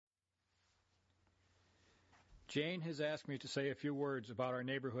Jane has asked me to say a few words about our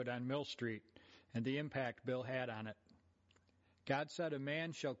neighborhood on Mill Street and the impact Bill had on it. God said, "A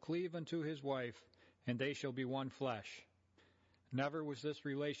man shall cleave unto his wife, and they shall be one flesh." Never was this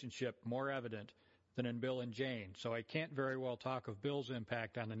relationship more evident than in Bill and Jane, so I can't very well talk of Bill's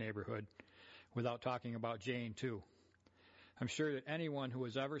impact on the neighborhood without talking about Jane, too. I'm sure that anyone who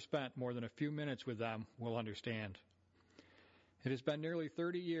has ever spent more than a few minutes with them will understand. It has been nearly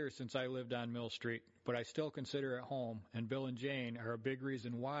 30 years since I lived on Mill Street, but I still consider it home, and Bill and Jane are a big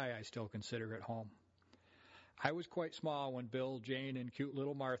reason why I still consider it home. I was quite small when Bill, Jane, and cute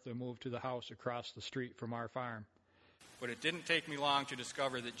little Martha moved to the house across the street from our farm. But it didn't take me long to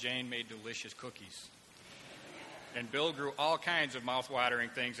discover that Jane made delicious cookies. And Bill grew all kinds of mouth-watering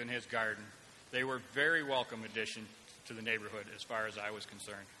things in his garden. They were very welcome addition to the neighborhood as far as I was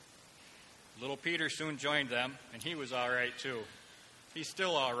concerned. Little Peter soon joined them, and he was all right, too. He's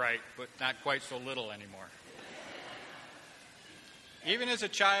still all right, but not quite so little anymore. Even as a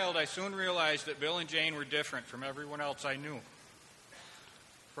child, I soon realized that Bill and Jane were different from everyone else I knew.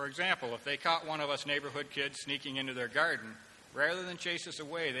 For example, if they caught one of us neighborhood kids sneaking into their garden, rather than chase us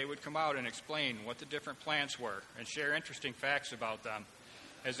away, they would come out and explain what the different plants were and share interesting facts about them,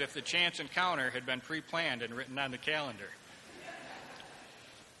 as if the chance encounter had been pre-planned and written on the calendar.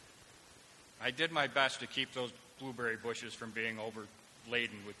 I did my best to keep those blueberry bushes from being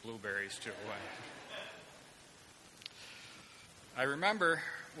overladen with blueberries, too. I remember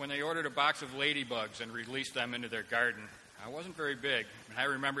when they ordered a box of ladybugs and released them into their garden. I wasn't very big, and I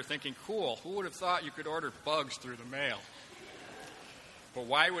remember thinking, cool, who would have thought you could order bugs through the mail? But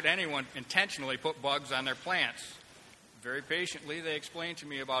why would anyone intentionally put bugs on their plants? Very patiently, they explained to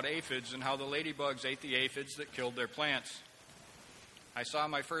me about aphids and how the ladybugs ate the aphids that killed their plants. I saw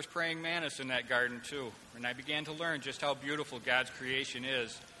my first praying mantis in that garden, too, and I began to learn just how beautiful God's creation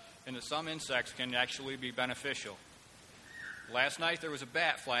is, and that some insects can actually be beneficial. Last night, there was a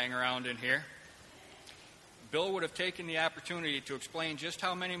bat flying around in here. Bill would have taken the opportunity to explain just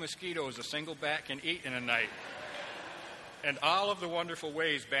how many mosquitoes a single bat can eat in a night, and all of the wonderful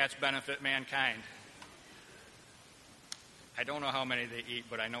ways bats benefit mankind. I don't know how many they eat,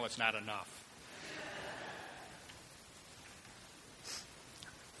 but I know it's not enough.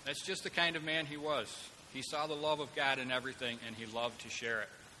 That's just the kind of man he was. He saw the love of God in everything, and he loved to share it.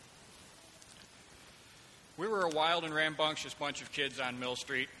 We were a wild and rambunctious bunch of kids on Mill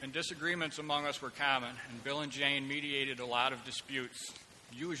Street, and disagreements among us were common, and Bill and Jane mediated a lot of disputes,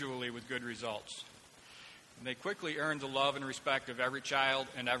 usually with good results. And they quickly earned the love and respect of every child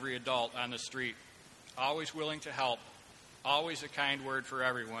and every adult on the street, always willing to help, always a kind word for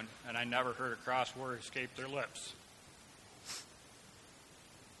everyone, and I never heard a cross word escape their lips.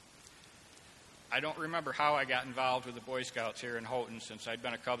 I don't remember how I got involved with the Boy Scouts here in Houghton, since I'd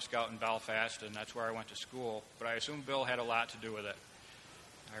been a Cub Scout in Belfast, and that's where I went to school, but I assume Bill had a lot to do with it.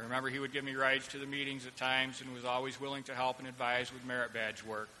 I remember he would give me rides to the meetings at times and was always willing to help and advise with merit badge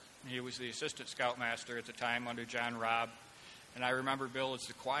work. He was the assistant scoutmaster at the time under John Robb, and I remember Bill as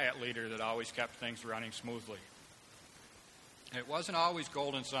the quiet leader that always kept things running smoothly. It wasn't always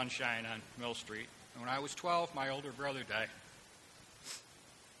golden sunshine on Mill Street. When I was 12, my older brother died.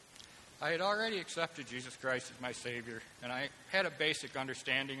 I had already accepted Jesus Christ as my Savior, and I had a basic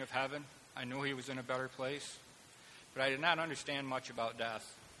understanding of heaven. I knew he was in a better place, but I did not understand much about death.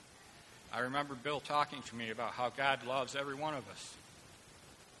 I remember Bill talking to me about how God loves every one of us,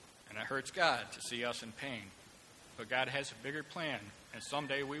 and it hurts God to see us in pain. But God has a bigger plan, and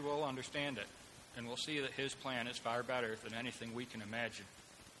someday we will understand it, and we'll see that his plan is far better than anything we can imagine.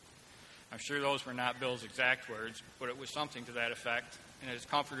 I'm sure those were not Bill's exact words, but it was something to that effect, and it has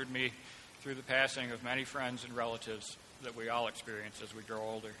comforted me through the passing of many friends and relatives that we all experience as we grow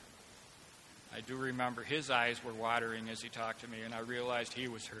older. I do remember his eyes were watering as he talked to me, and I realized he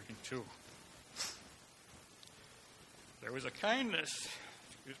was hurting too. There was a kindness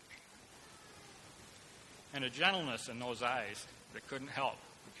and a gentleness in those eyes that couldn't help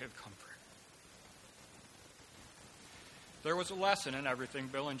but give comfort. There was a lesson in everything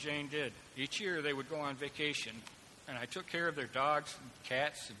Bill and Jane did. Each year they would go on vacation, and I took care of their dogs and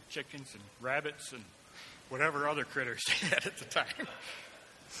cats and chickens and rabbits and whatever other critters they had at the time.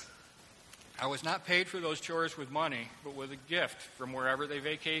 I was not paid for those chores with money, but with a gift from wherever they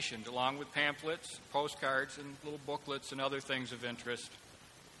vacationed, along with pamphlets, postcards, and little booklets and other things of interest.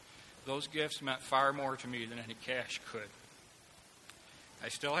 Those gifts meant far more to me than any cash could. I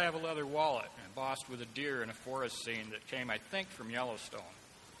still have a leather wallet embossed with a deer in a forest scene that came, I think, from Yellowstone.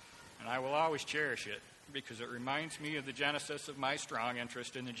 And I will always cherish it because it reminds me of the genesis of my strong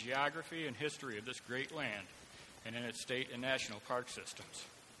interest in the geography and history of this great land and in its state and national park systems.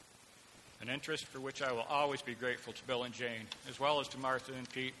 an interest for which I will always be grateful to Bill and Jane, as well as to Martha and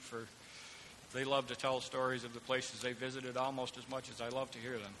Pete, for they love to tell stories of the places they visited almost as much as I love to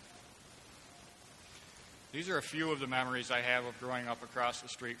hear them. These are a few of the memories I have of growing up across the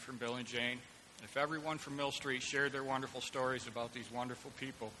street from Bill and Jane. If everyone from Mill Street shared their wonderful stories about these wonderful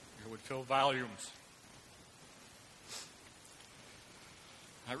people, it would fill volumes.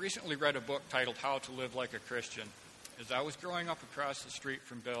 I recently read a book titled How to Live Like a Christian. As I was growing up across the street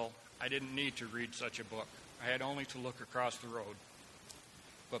from Bill, I didn't need to read such a book. I had only to look across the road.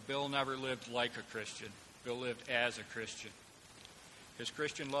 But Bill never lived like a Christian. Bill lived as a Christian. His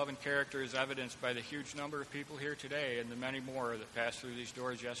Christian love and character is evidenced by the huge number of people here today and the many more that passed through these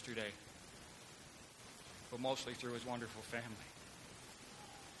doors yesterday, but mostly through his wonderful family.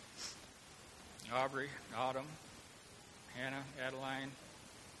 Aubrey, Autumn, Hannah, Adeline,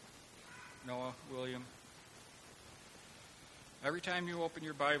 Noah, William. Every time you open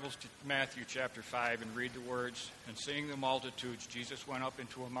your Bibles to Matthew chapter 5 and read the words, "And seeing the multitudes, Jesus went up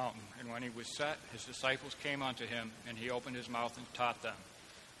into a mountain, and when he was set, his disciples came unto him, and he opened his mouth and taught them."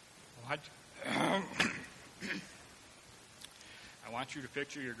 I want you to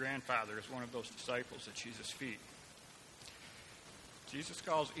picture your grandfather as one of those disciples at Jesus' feet. Jesus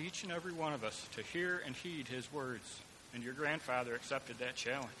calls each and every one of us to hear and heed his words, and your grandfather accepted that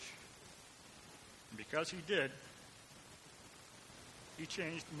challenge. And because he did, he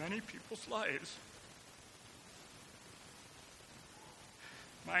changed many people's lives.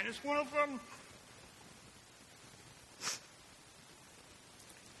 Mine is one of them.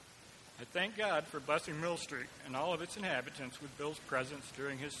 I thank God for blessing Mill Street and all of its inhabitants with Bill's presence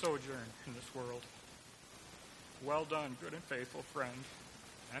during his sojourn in this world. Well done, good and faithful friend.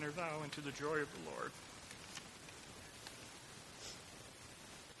 Enter thou into the joy of the Lord.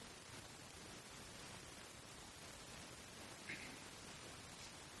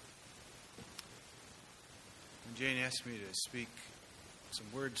 When Jane asked me to speak,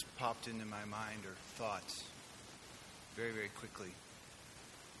 some words popped into my mind, or thoughts, very, very quickly.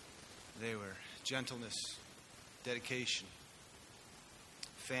 They were gentleness, dedication,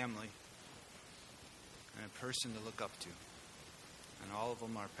 family, and a person to look up to. And all of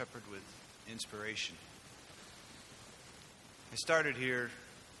them are peppered with inspiration. I started here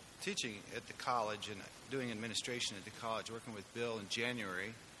teaching at the college and doing administration at the college, working with Bill in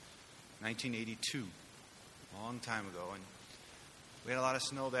January 1982, a long time ago. And we had a lot of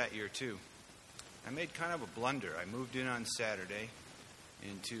snow that year, too. I made kind of a blunder. I moved in on Saturday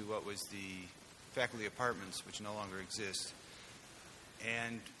into what was the faculty apartments, which no longer exist,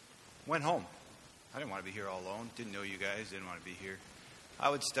 and went home. I didn't want to be here all alone. Didn't know you guys. Didn't want to be here. I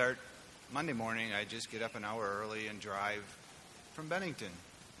would start Monday morning. I'd just get up an hour early and drive from Bennington.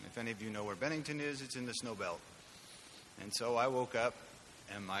 If any of you know where Bennington is, it's in the snow belt. And so I woke up,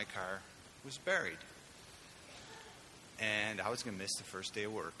 and my car was buried. And I was going to miss the first day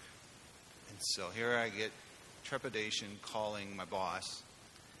of work. And so here I get trepidation calling my boss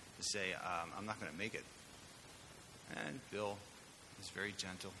to say, I'm not going to make it. And Bill, in his very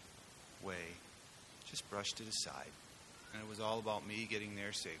gentle way, just brushed it aside. And it was all about me getting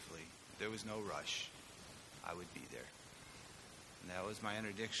there safely. There was no rush. I would be there. And that was my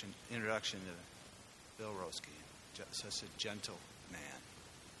introduction to Bill Roski. Such a gentle man.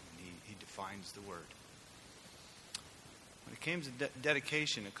 And he defines the word. When it came to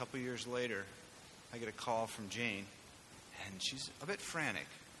dedication, a couple years later, I get a call from Jane, and she's a bit frantic.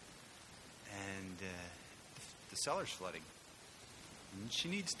 And the cellar's flooding. And she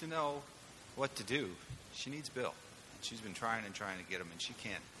needs to know what to do. She needs Bill. And she's been trying to get him, and she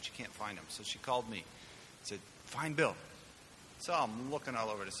can't find him. So she called me and said, "Find Bill." So I'm looking all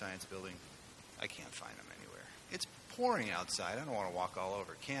over the science building. I can't find him anywhere. It's pouring outside. I don't want to walk all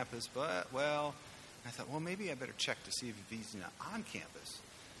over campus, but, I thought, maybe I better check to see if he's not on campus.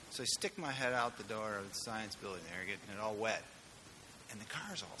 So I stick my head out the door of the science building there, getting it all wet. And the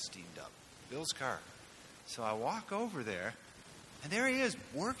car's all steamed up, Bill's car. So I walk over there, and there he is,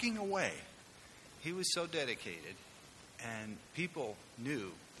 working away. He was so dedicated, and people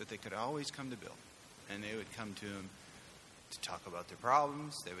knew that they could always come to Bill. And they would come to him to talk about their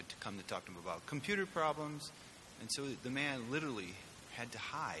problems. They would come to talk to him about computer problems. And so the man literally had to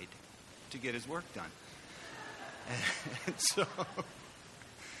hide to get his work done. And so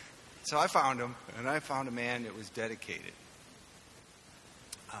I found him, and I found a man that was dedicated.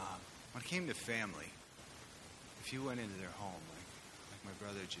 When it came to family, if you went into their home, like my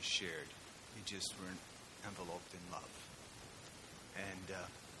brother just shared, you just were enveloped in love. And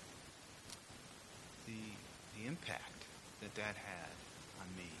the impact that had on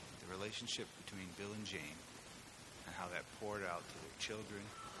me, the relationship between Bill and Jane, and how that poured out to their children,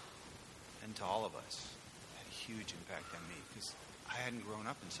 and to all of us, had a huge impact on me because I hadn't grown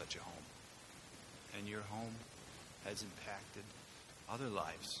up in such a home. And your home has impacted other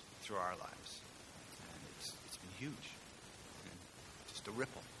lives through our lives. And it's been huge. And just a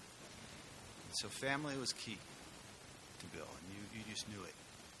ripple. And so family was key to Bill, and you just knew it.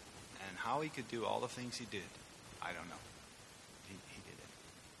 And how he could do all the things he did, I don't know. He did it.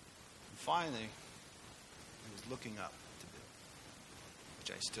 And finally, he was looking up to Bill,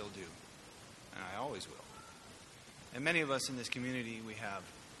 which I still do, and I always will. And many of us in this community, we have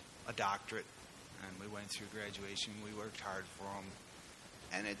a doctorate, and we went through graduation. We worked hard for them,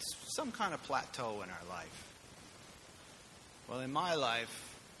 and it's some kind of plateau in our life. Well, in my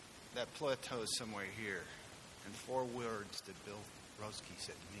life, that plateau is somewhere here, and 4 words that Bill Roeske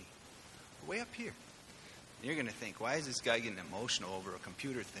said to me, way up here. And you're going to think, why is this guy getting emotional over a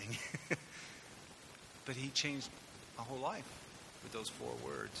computer thing? But he changed my whole life with those 4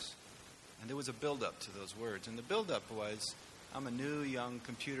 words. And there was a build-up to those words. And the build-up was, I'm a new, young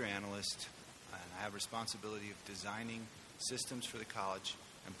computer analyst, and I have responsibility of designing systems for the college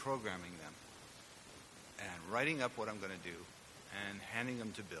and programming them, and writing up what I'm going to do, and handing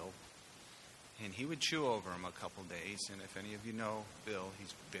them to Bill. And he would chew over them a couple days. And if any of you know Bill,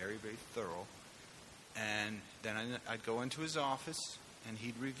 he's very, very thorough. And then I'd go into his office, and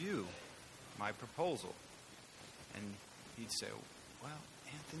he'd review my proposal. And he'd say, well,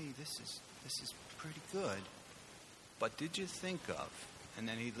 Anthony, this is pretty good. But did you think of? And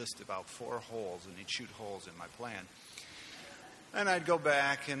then he'd list about 4 holes, and he'd shoot holes in my plan. And I'd go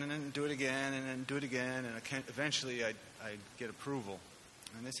back and then do it again, and then do it again. And eventually I'd get approval.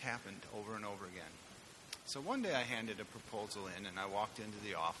 And this happened over and over again. So one day I handed a proposal in, and I walked into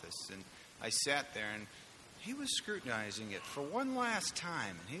the office, and I sat there, and he was scrutinizing it for one last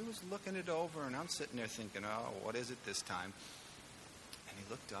time. And he was looking it over, and I'm sitting there thinking, oh, what is it this time? And he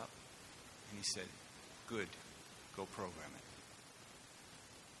looked up, and he said, good, go program it.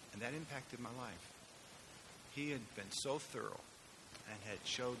 And that impacted my life. He had been so thorough and had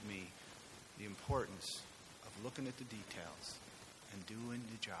showed me the importance of looking at the details and doing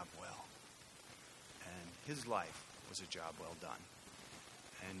the job well. And his life was a job well done.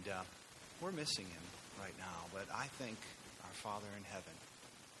 And we're missing him right now, but I thank our Father in heaven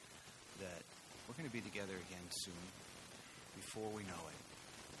that we're going to be together again soon, before we know it,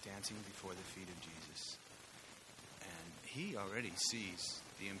 dancing before the feet of Jesus. And he already sees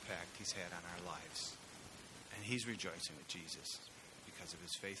the impact he's had on our lives. And he's rejoicing with Jesus because of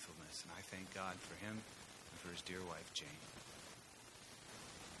his faithfulness. And I thank God for him and for his dear wife, Jane.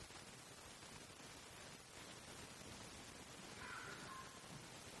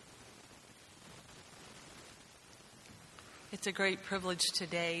 It's a great privilege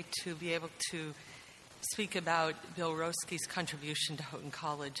today to be able to speak about Bill Roeske's contribution to Houghton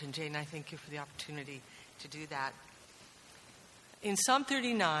College. And Jane, I thank you for the opportunity to do that. In Psalm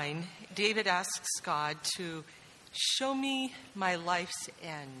 39, David asks God to show me my life's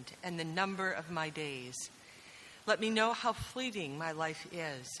end and the number of my days. Let me know how fleeting my life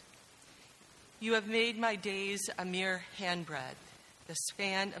is. You have made my days a mere handbreadth. The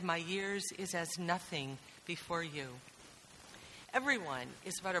span of my years is as nothing before you. Everyone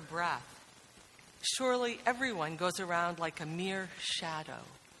is but a breath. Surely everyone goes around like a mere shadow.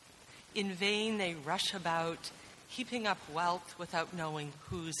 In vain they rush about, heaping up wealth without knowing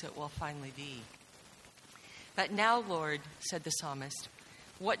whose it will finally be. But now, Lord, said the psalmist,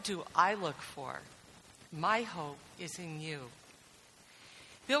 what do I look for? My hope is in you.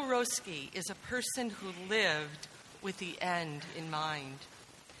 Bill Roeske is a person who lived with the end in mind.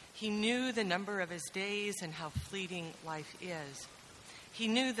 He knew the number of his days and how fleeting life is. He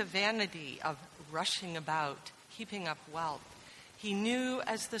knew the vanity of rushing about, heaping up wealth. He knew,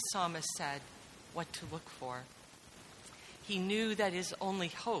 as the psalmist said, what to look for. He knew that his only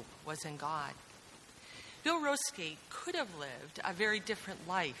hope was in God. Bill Roeske could have lived a very different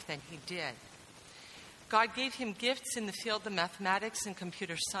life than he did. God gave him gifts in the field of mathematics and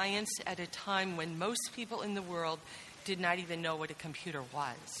computer science at a time when most people in the world did not even know what a computer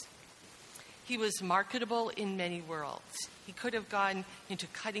was. He was marketable in many worlds. He could have gone into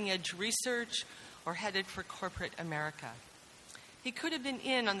cutting-edge research or headed for corporate America. He could have been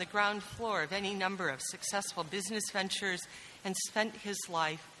in on the ground floor of any number of successful business ventures and spent his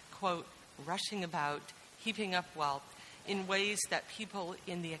life, quote, rushing about, heaping up wealth in ways that people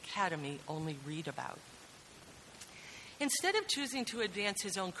in the academy only read about. Instead of choosing to advance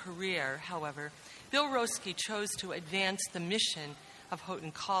his own career, however, Bill Roeske chose to advance the mission of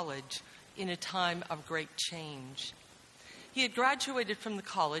Houghton College in a time of great change. He had graduated from the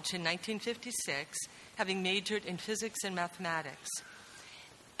college in 1956, having majored in physics and mathematics.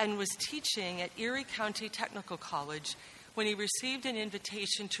 and was teaching at Erie County Technical College when he received an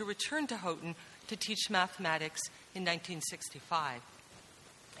invitation to return to Houghton to teach mathematics in 1965.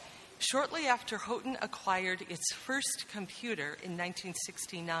 Shortly after Houghton acquired its first computer in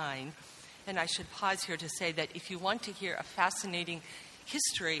 1969, and I should pause here to say that if you want to hear a fascinating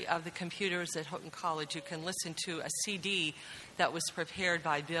history of the computers at Houghton College, you can listen to a CD that was prepared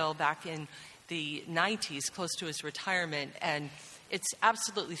by Bill back in the 90s, close to his retirement, and it's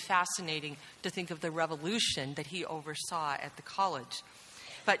absolutely fascinating to think of the revolution that he oversaw at the college.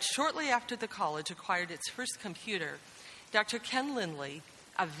 But shortly after the college acquired its first computer, Dr. Ken Lindley,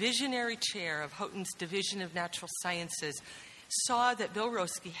 a visionary chair of Houghton's Division of Natural Sciences, saw that Bill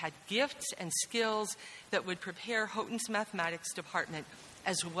Roeske had gifts and skills that would prepare Houghton's mathematics department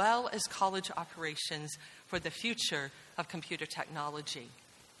as well as college operations for the future of computer technology.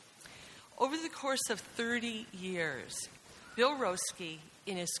 Over the course of 30 years, Bill Roeske,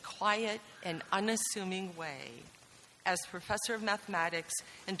 in his quiet and unassuming way, as professor of mathematics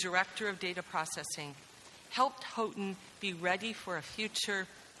and director of data processing, helped Houghton be ready for a future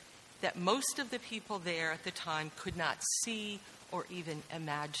that most of the people there at the time could not see or even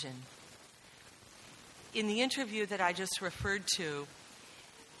imagine. In the interview that I just referred to,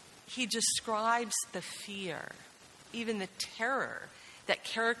 he describes the fear, even the terror, that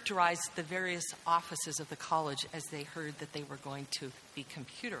characterized the various offices of the college as they heard that they were going to be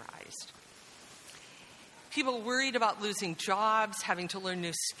computerized. People worried about losing jobs, having to learn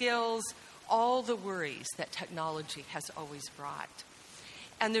new skills, all the worries that technology has always brought.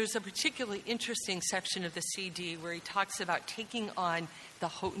 And there's a particularly interesting section of the CD where he talks about taking on the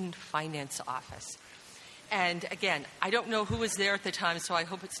Houghton Finance Office. And again, I don't know who was there at the time, so I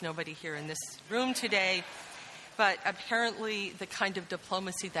hope it's nobody here in this room today. But apparently the kind of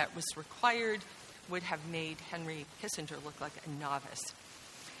diplomacy that was required would have made Henry Kissinger look like a novice.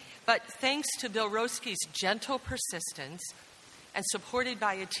 But thanks to Bill Roeske's gentle persistence and supported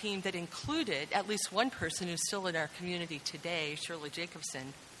by a team that included at least one person who's still in our community today, Shirley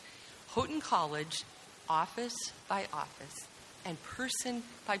Jacobson, Houghton College, office by office and person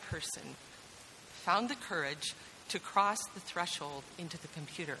by person, found the courage to cross the threshold into the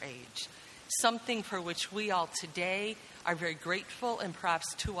computer age, something for which we all today are very grateful and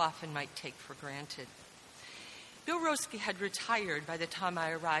perhaps too often might take for granted. Bill Roeske had retired by the time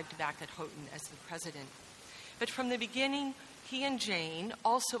I arrived back at Houghton as the president. But from the beginning, he and Jane,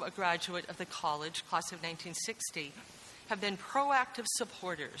 also a graduate of the college, class of 1960, have been proactive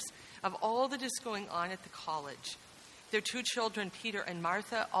supporters of all that is going on at the college. Their two children, Peter and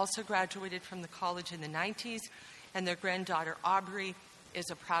Martha, also graduated from the college in the 90s, and their granddaughter, Aubrey, is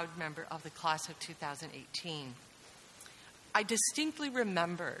a proud member of the class of 2018. I distinctly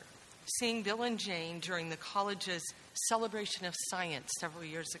remember seeing Bill and Jane during the college's celebration of science several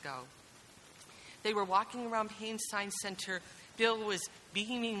years ago. They were walking around Payne Science Center. Bill was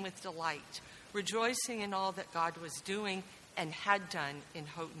beaming with delight, rejoicing in all that God was doing and had done in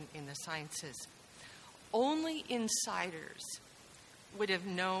Houghton in the sciences. Only insiders would have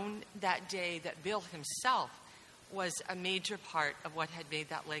known that day that Bill himself was a major part of what had made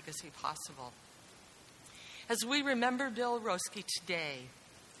that legacy possible. As we remember Bill Roeske today,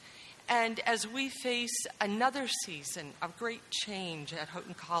 and as we face another season of great change at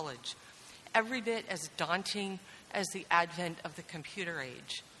Houghton College, every bit as daunting as the advent of the computer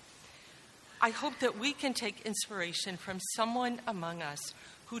age, I hope that we can take inspiration from someone among us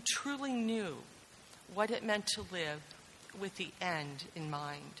who truly knew what it meant to live with the end in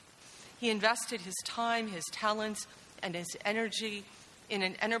mind. He invested his time, his talents, and his energy in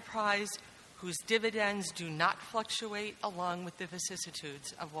an enterprise whose dividends do not fluctuate along with the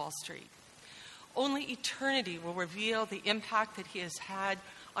vicissitudes of Wall Street. Only eternity will reveal the impact that he has had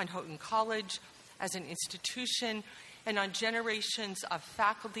on Houghton College as an institution and on generations of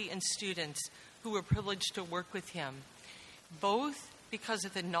faculty and students who were privileged to work with him, both because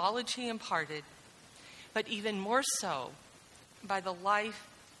of the knowledge he imparted, but even more so by the life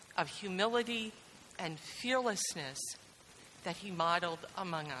of humility and fearlessness that he modeled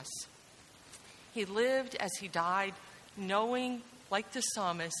among us. He lived as he died, knowing, like the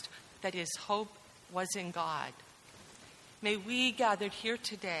psalmist, that his hope was in God. May we gathered here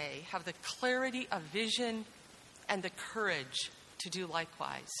today have the clarity of vision and the courage to do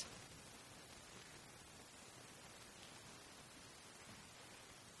likewise.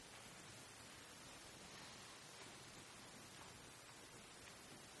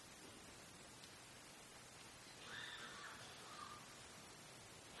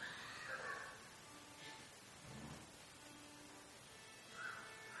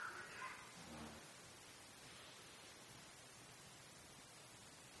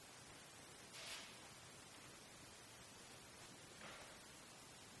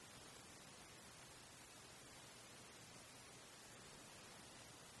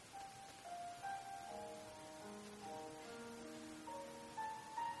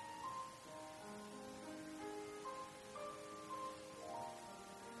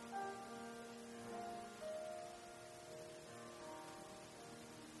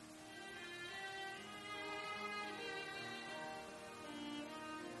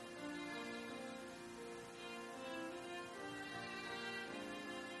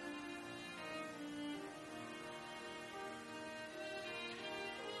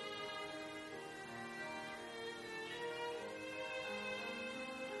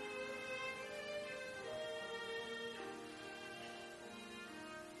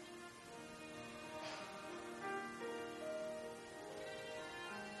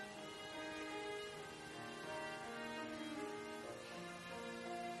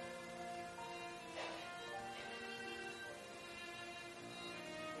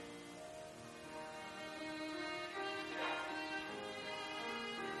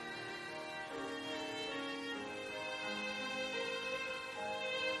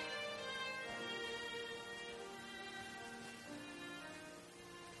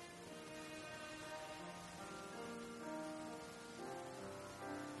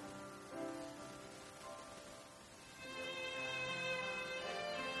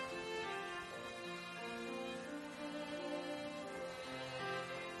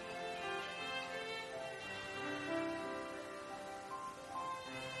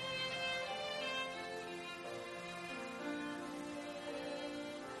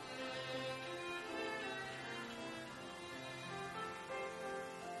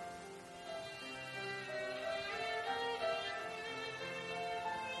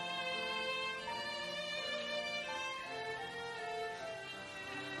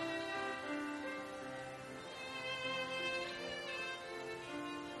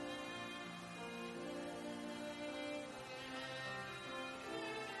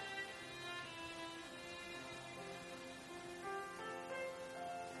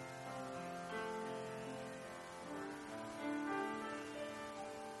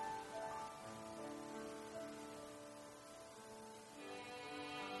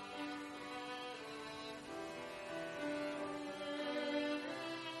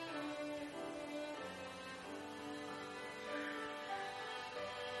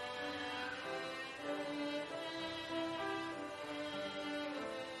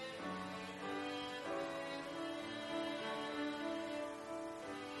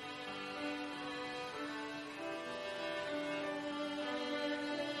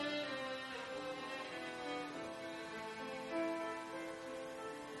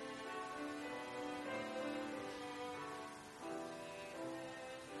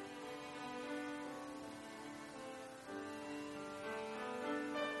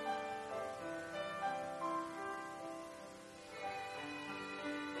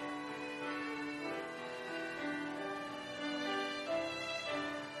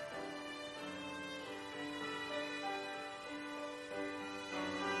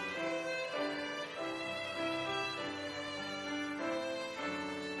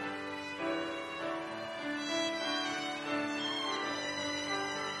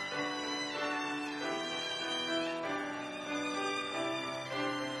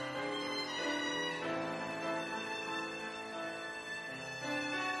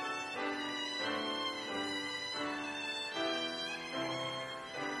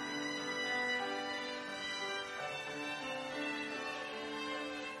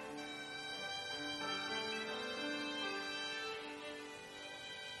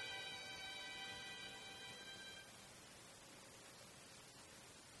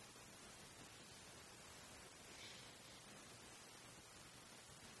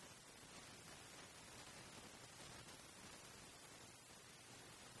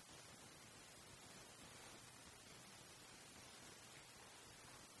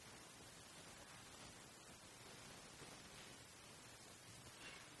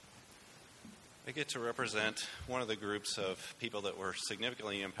 I get to represent one of the groups of people that were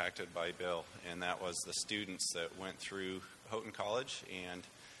significantly impacted by Bill, and that was the students that went through Houghton College,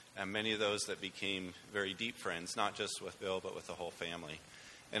 and many of those that became very deep friends, not just with Bill, but with the whole family.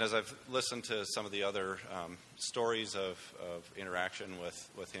 And as I've listened to some of the other stories of interaction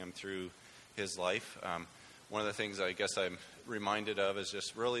with him through his life, one of the things I guess I'm reminded of is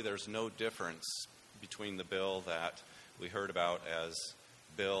just really there's no difference between the Bill that we heard about as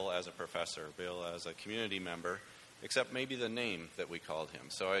Bill as a professor, Bill as a community member, except maybe the name that we called him.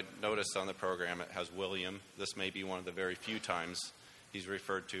 So I noticed on the program it has William. This may be one of the very few times he's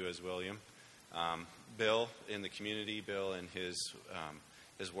referred to as William. Bill in the community, Bill in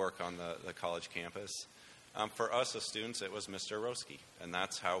his work on the college campus. For us as students, it was Mr. Roski, and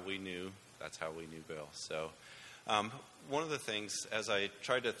that's how we knew Bill. So one of the things, as I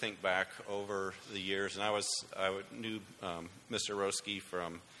tried to think back over the years, and I knew Mr. Roski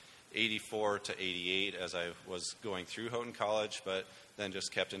from 84 to 88 as I was going through Houghton College, but then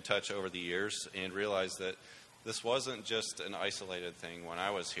just kept in touch over the years and realized that this wasn't just an isolated thing when I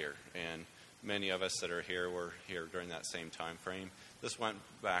was here, and many of us that are here were here during that same time frame. This went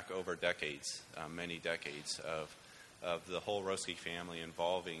back over decades, many decades of the whole Roski family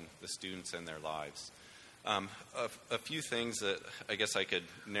involving the students in their lives. A few things that I guess I could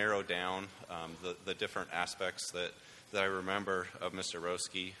narrow down, the different aspects that I remember of Mr.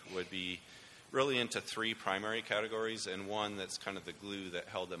 Roski would be really into three primary categories, and one that's kind of the glue that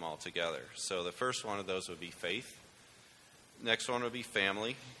held them all together. So the first one of those would be faith. Next one would be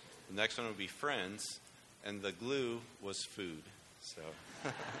family. The next one would be friends. And the glue was food.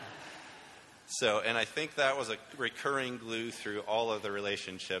 And I think that was a recurring glue through all of the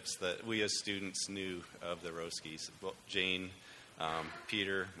relationships that we as students knew of the Roskis, Jane,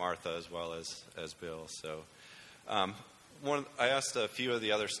 Peter, Martha, as well as Bill. So I asked a few of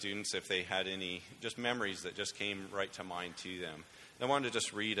the other students if they had any just memories that just came right to mind to them. I wanted to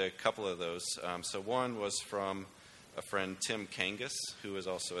just read a couple of those. So one was from a friend, Tim Kangas, who is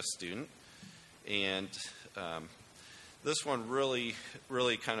also a student. And this one really,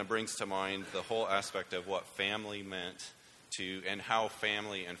 really kind of brings to mind the whole aspect of what family meant to, and how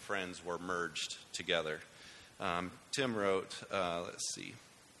family and friends were merged together. Tim wrote, let's see.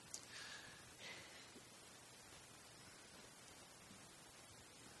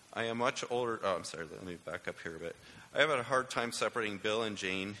 I am much older. Oh, I'm sorry. Let me back up here a bit. I have had a hard time separating Bill and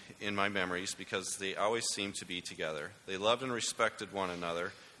Jane in my memories because they always seemed to be together. They loved and respected one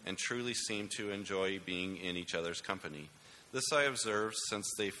another and truly seemed to enjoy being in each other's company. This I observed since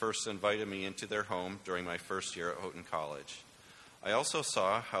they first invited me into their home during my first year at Houghton College. I also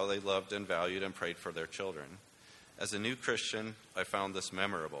saw how they loved and valued and prayed for their children. As a new Christian, I found this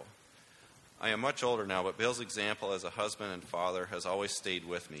memorable. I am much older now, but Bill's example as a husband and father has always stayed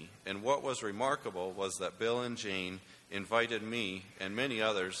with me. And what was remarkable was that Bill and Jane invited me and many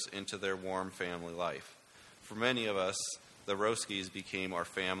others into their warm family life. For many of us, the Roskis became our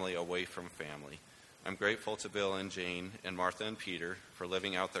family away from family. I'm grateful to Bill and Jane and Martha and Peter for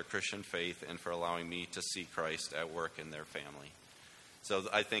living out their Christian faith and for allowing me to see Christ at work in their family. So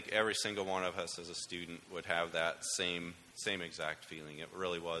I think every single one of us as a student would have that same exact feeling. It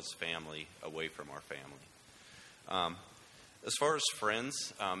really was family away from our family. As far as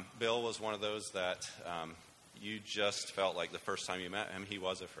friends, Bill was one of those that you just felt like the first time you met him, he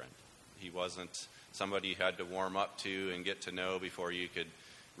was a friend. He wasn't somebody you had to warm up to and get to know before you could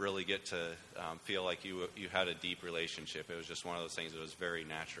really get to feel like you had a deep relationship. It was just one of those things that was very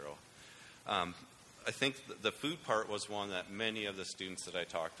natural. I think the food part was one that many of the students that I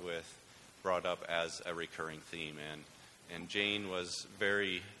talked with brought up as a recurring theme. And Jane was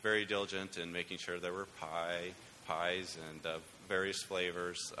very, very diligent in making sure there were pies and various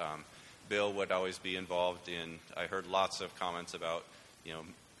flavors. Bill would always be involved in, I heard lots of comments about,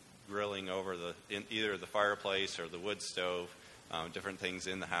 grilling over either the fireplace or the wood stove, different things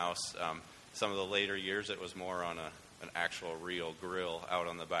in the house. Some of the later years it was more on an actual real grill out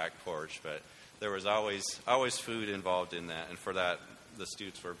on the back porch, but there was always food involved in that, and for that the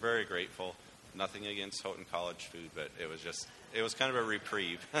students were very grateful. Nothing against Houghton College food, but it was kind of a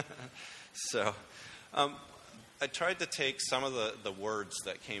reprieve. So I tried to take some of the words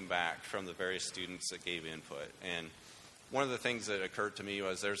that came back from the various students that gave input, and one of the things that occurred to me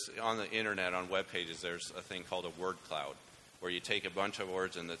was there's on the internet, on web pages, there's a thing called a word cloud, where you take a bunch of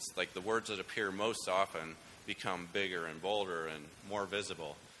words and it's like the words that appear most often become bigger and bolder and more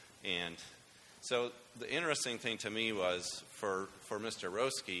visible. And so the interesting thing to me was for Mr.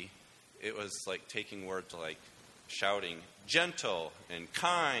 Roski, it was like taking words like shouting gentle and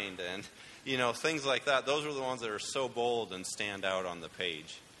kind and things like that. Those were the ones that are so bold and stand out on the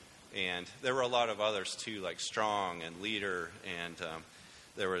page. And there were a lot of others too, like strong and leader, and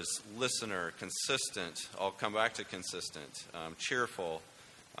there was listener, consistent. I'll come back to consistent, cheerful,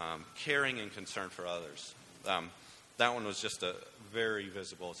 caring and concern for others. That one was just very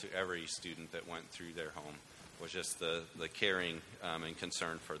visible to every student that went through their home, was just the caring and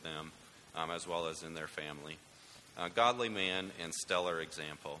concern for them, as well as in their family. Godly man and stellar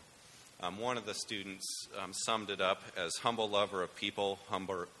example. One of the students summed it up as humble lover of people,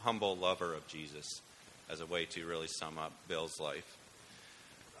 humble lover of Jesus, as a way to really sum up Bill's life.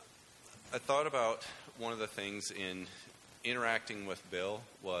 I thought about one of the things in interacting with Bill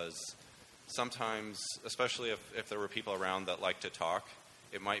was sometimes, especially if there were people around that like to talk,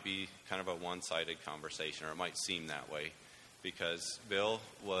 it might be kind of a one-sided conversation, or it might seem that way, because Bill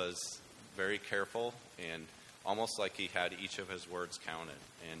was very careful and almost like he had each of his words counted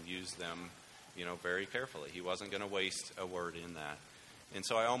and used them, very carefully. He wasn't going to waste a word in that. And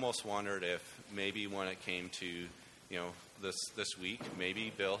so I almost wondered if maybe when it came to, this week,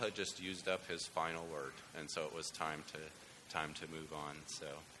 maybe Bill had just used up his final word, and so it was time to move on.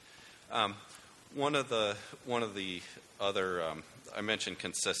 So one of the other I mentioned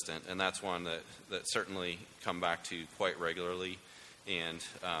consistent, and that's one that certainly come back to quite regularly. And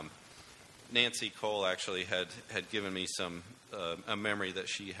Nancy Cole actually had given me a memory that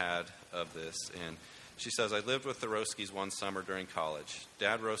she had of this, and she says, I lived with the Roskis one summer during college.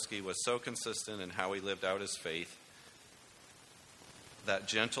 Dad Roski was so consistent in how he lived out his faith. That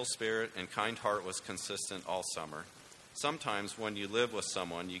gentle spirit and kind heart was consistent all summer. Sometimes when you live with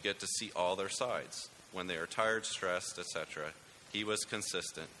someone, you get to see all their sides. When they are tired, stressed, etc. He was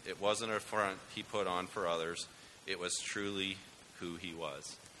consistent. It wasn't a front he put on for others. It was truly who he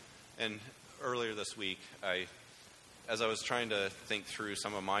was. And earlier this week, as I was trying to think through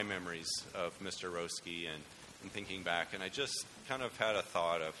some of my memories of Mr. Roski and thinking back, and I just kind of had a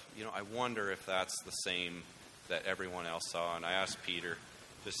thought of, I wonder if that's the same that everyone else saw. And I asked Peter,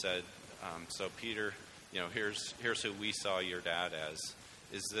 just said, so Peter, here's who we saw your dad as.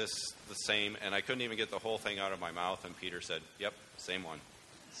 Is this the same? And I couldn't even get the whole thing out of my mouth, and Peter said, yep, same one.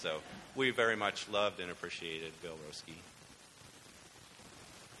 So we very much loved and appreciated Bill Roski.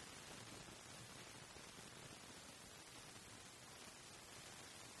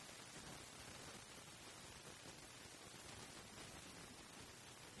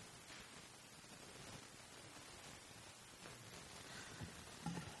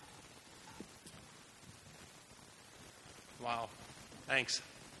 Wow. Thanks.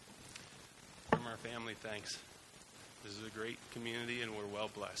 From our family, thanks. This is a great community, and we're well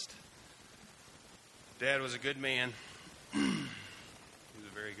blessed. Dad was a good man. He was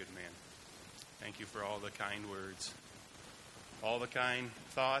a very good man. Thank you for all the kind words, all the kind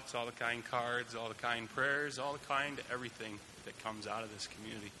thoughts, all the kind cards, all the kind prayers, all the kind everything that comes out of this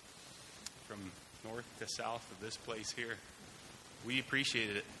community, from north to south of this place here. We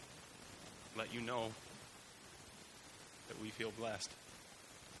appreciated it. Let you know that we feel blessed.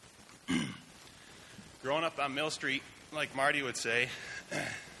 Growing up on Mill Street, like Marty would say,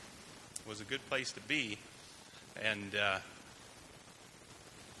 was a good place to be. And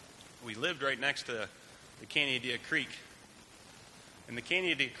we lived right next to the Canandaigua Creek. And the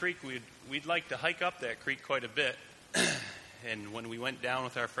Canandaigua Creek, we'd like to hike up that creek quite a bit. And when we went down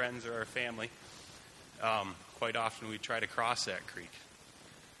with our friends or our family, quite often we'd try to cross that creek.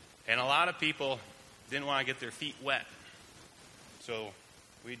 And a lot of people didn't want to get their feet wet. So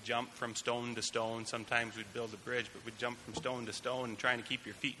we'd jump from stone to stone. Sometimes we'd build a bridge, but we'd jump from stone to stone and trying to keep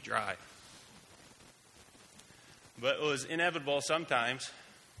your feet dry. But it was inevitable sometimes.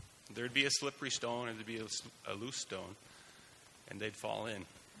 There'd be a slippery stone or there'd be a loose stone, and they'd fall in.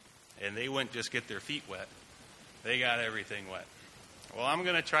 And they wouldn't just get their feet wet. They got everything wet. Well, I'm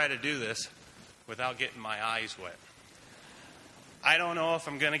going to try to do this without getting my eyes wet. I don't know if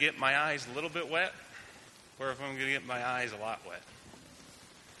I'm going to get my eyes a little bit wet or if I'm going to get my eyes a lot wet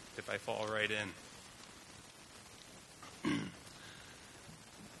if I fall right in.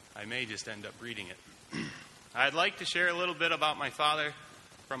 I may just end up reading it. I'd like to share a little bit about my father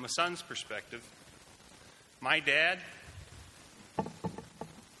from a son's perspective. My dad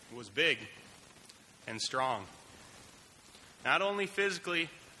was big and strong. Not only physically,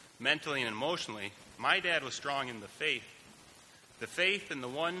 mentally, and emotionally, my dad was strong in the faith in the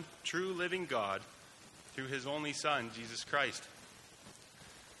one true living God through his only Son, Jesus Christ.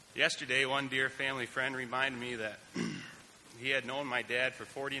 Yesterday, one dear family friend reminded me that he had known my dad for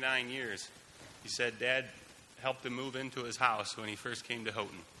 49 years. He said Dad helped him move into his house when he first came to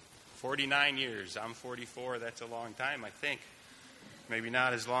Houghton. 49 years. I'm 44. That's a long time, I think. Maybe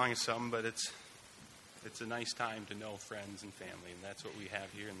not as long as some, but it's It's a nice time to know friends and family, and that's what we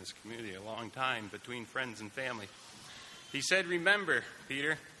have here in this community, a long time between friends and family. He said, remember,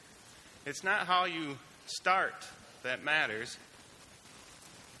 Peter, it's not how you start that matters,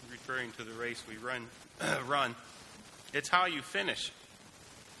 referring to the race we run. It's how you finish.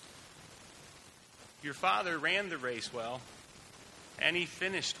 Your father ran the race well, and he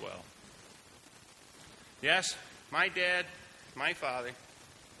finished well. Yes, my dad, my father,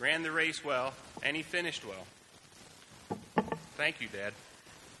 ran the race well, and he finished well. Thank you, Dad.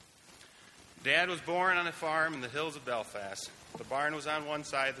 Dad was born on a farm in the hills of Belfast. The barn was on one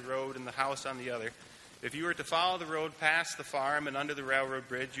side of the road and the house on the other. If you were to follow the road past the farm and under the railroad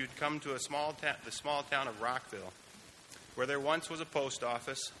bridge, you'd come to the small town of Rockville, where there once was a post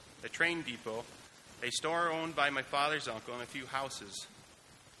office, a train depot, a store owned by my father's uncle, and a few houses.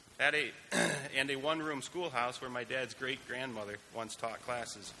 And a one-room schoolhouse where my dad's great-grandmother once taught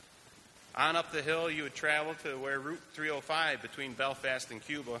classes. On up the hill, you would travel to where Route 305 between Belfast and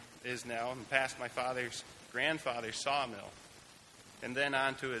Cuba is now, and past my grandfather's sawmill, and then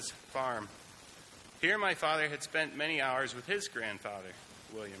on to his farm. Here my father had spent many hours with his grandfather,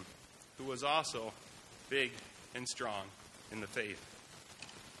 William, who was also big and strong in the faith.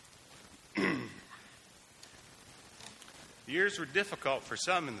 Years were difficult for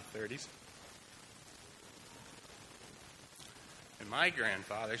some in the 30s. And my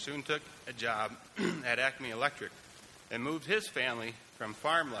grandfather soon took a job at Acme Electric and moved his family from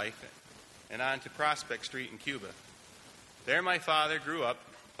farm life and on to Prospect Street in Cuba. There my father grew up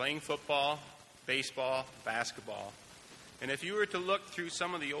playing football, baseball, basketball. And if you were to look through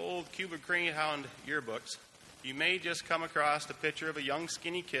some of the old Cuba Greyhound yearbooks, you may just come across a picture of a young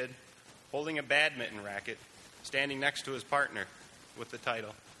skinny kid holding a badminton racket standing next to his partner with the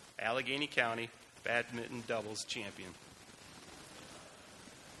title, Allegheny County Badminton Doubles Champion.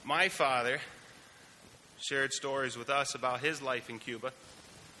 My father shared stories with us about his life in Cuba,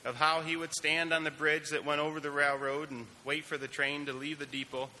 of how he would stand on the bridge that went over the railroad and wait for the train to leave the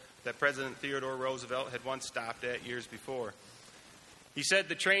depot that President Theodore Roosevelt had once stopped at years before. He said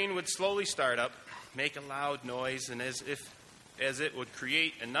the train would slowly start up, make a loud noise, and as it would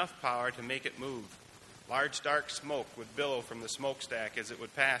create enough power to make it move. Large dark smoke would billow from the smokestack as it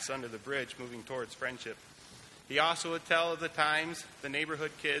would pass under the bridge moving towards Friendship. He also would tell of the times the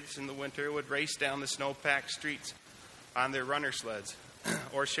neighborhood kids in the winter would race down the snow-packed streets on their runner sleds,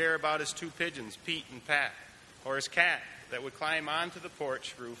 or share about his two pigeons, Pete and Pat, or his cat that would climb onto the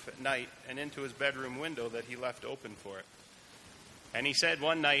porch roof at night and into his bedroom window that he left open for it. And he said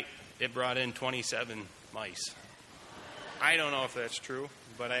one night it brought in 27 mice. I don't know if that's true,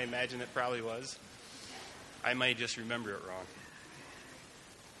 but I imagine it probably was. I might just remember it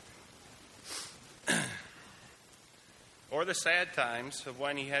wrong. Or the sad times of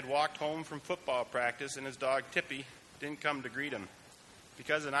when he had walked home from football practice and his dog Tippy didn't come to greet him.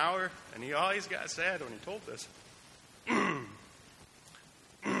 Because an hour, and he always got sad when he told this,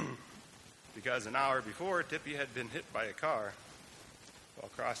 because an hour before, Tippy had been hit by a car while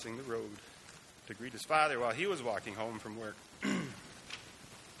crossing the road to greet his father while he was walking home from work.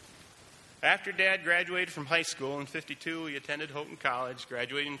 After Dad graduated from high school in 52, he attended Houghton College,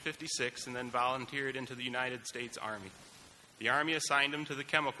 graduated in 56, and then volunteered into the United States Army. The Army assigned him to the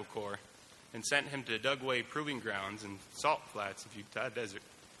Chemical Corps and sent him to Dugway Proving Grounds in Salt Flats of Utah Desert,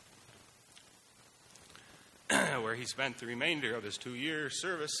 where he spent the remainder of his 2-year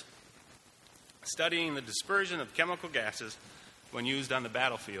service studying the dispersion of chemical gases when used on the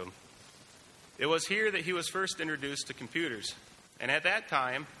battlefield. It was here that he was first introduced to computers, and at that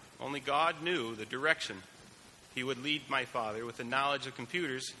time, only God knew the direction he would lead my father with the knowledge of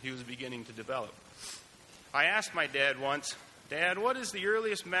computers he was beginning to develop. I asked my dad once, Dad, what is the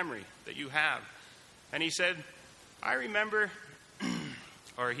earliest memory that you have? And he said, I remember,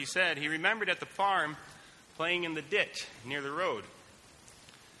 or he said he remembered at the farm playing in the ditch near the road.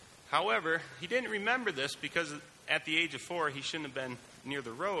 However, he didn't remember this because at the age of 4 he shouldn't have been near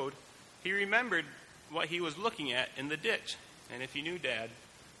the road. He remembered what he was looking at in the ditch. And if you knew Dad,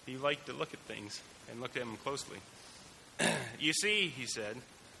 he liked to look at things and looked at them closely. You see, he said,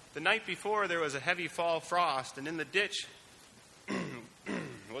 the night before there was a heavy fall frost, and in the ditch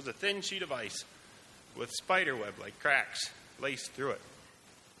was a thin sheet of ice with spiderweb like cracks laced through it.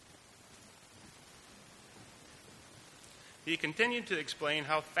 He continued to explain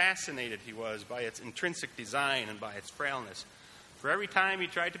how fascinated he was by its intrinsic design and by its frailness. For every time he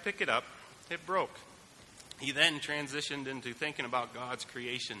tried to pick it up, it broke. He then transitioned into thinking about God's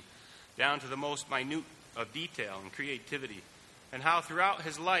creation, down to the most minute of detail and creativity, and how throughout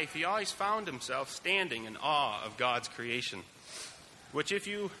his life he always found himself standing in awe of God's creation, which if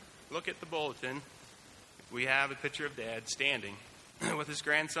you look at the bulletin, we have a picture of Dad standing with his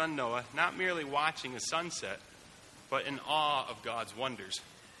grandson Noah, not merely watching a sunset, but in awe of God's wonders.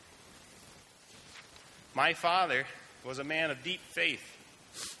 My father was a man of deep faith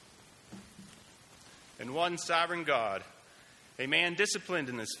in one sovereign God, a man disciplined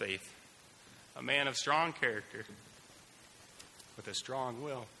in his faith, a man of strong character with a strong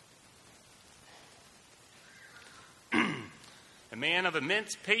will, a man of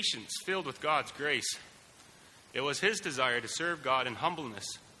immense patience filled with God's grace. It was his desire to serve God in humbleness,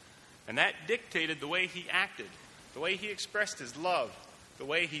 and that dictated the way he acted, the way he expressed his love, the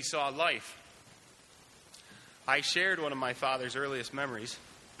way he saw life. I shared one of my father's earliest memories.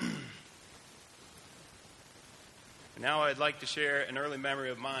 Now I'd like to share an early memory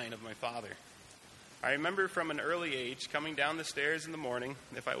of mine of my father. I remember from an early age coming down the stairs in the morning,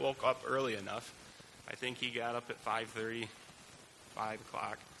 if I woke up early enough. I think he got up at 5:30, 5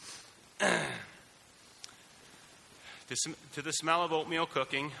 o'clock. To the smell of oatmeal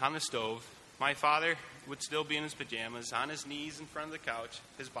cooking on the stove. My father would still be in his pajamas, on his knees in front of the couch.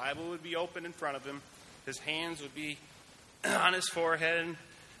 His Bible would be open in front of him. His hands would be on his forehead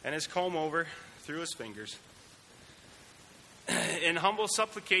and his comb over through his fingers. In humble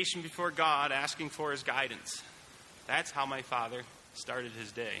supplication before God, asking for his guidance. That's how my father started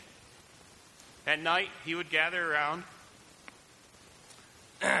his day. At night, he would gather around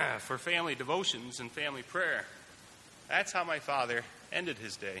for family devotions and family prayer. That's how my father ended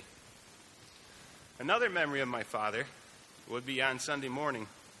his day. Another memory of my father would be on Sunday morning,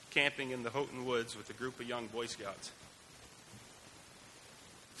 camping in the Houghton Woods with a group of young Boy Scouts.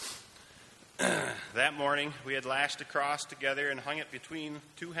 That morning, we had lashed a cross together and hung it between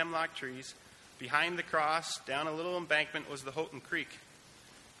two hemlock trees. Behind the cross, down a little embankment, was the Houghton Creek.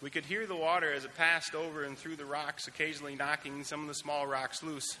 We could hear the water as it passed over and through the rocks, occasionally knocking some of the small rocks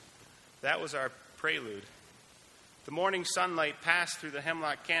loose. That was our prelude. The morning sunlight passed through the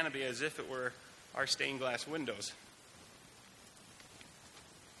hemlock canopy as if it were our stained glass windows.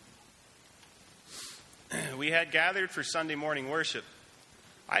 We had gathered for Sunday morning worship.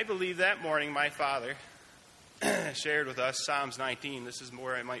 I believe that morning my father shared with us Psalms 19. This is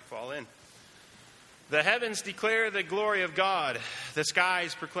where I might fall in. The heavens declare the glory of God. The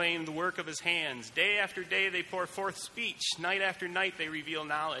skies proclaim the work of his hands. Day after day they pour forth speech. Night after night they reveal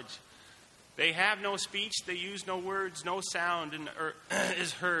knowledge. They have no speech, they use no words, no sound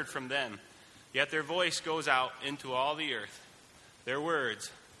is heard from them. Yet their voice goes out into all the earth, their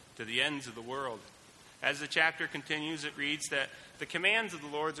words to the ends of the world. As the chapter continues, it reads that the commands of the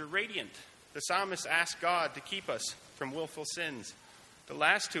Lord are radiant. The psalmist asks God to keep us from willful sins. The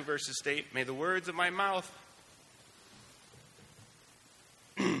last two verses state, may the words of my mouth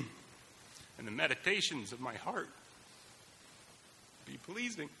and the meditations of my heart be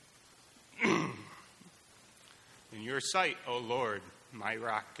pleasing in your sight, O Lord, my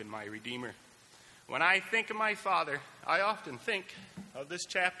rock and my redeemer. When I think of my father, I often think of this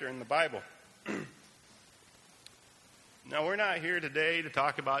chapter in the Bible. Now, we're not here today to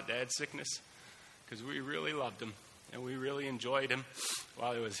talk about Dad's sickness, because we really loved him, and we really enjoyed him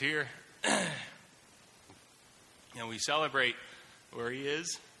while he was here. And we celebrate where he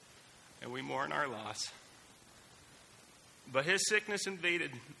is, and we mourn our loss. But his sickness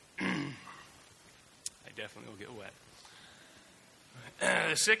invaded... I definitely will get wet.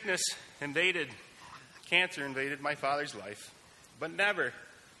 The sickness invaded, cancer invaded my father's life, but never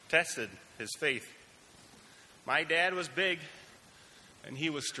tested his faith. My dad was big, and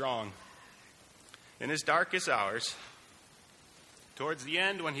he was strong. In his darkest hours, towards the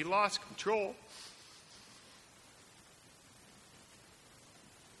end when he lost control,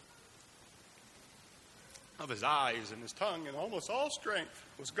 of his eyes and his tongue, and almost all strength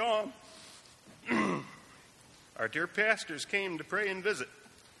was gone, our dear pastors came to pray and visit.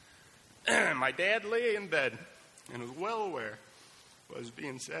 My dad lay in bed and was well aware what was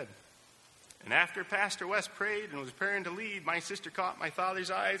being said. And after Pastor West prayed and was preparing to leave, my sister caught my father's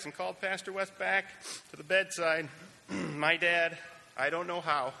eyes and called Pastor West back to the bedside. My dad, I don't know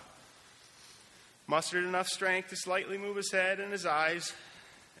how, mustered enough strength to slightly move his head and his eyes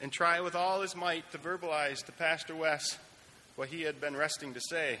and try with all his might to verbalize to Pastor West what he had been resting to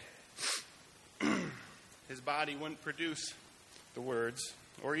say. His body wouldn't produce the words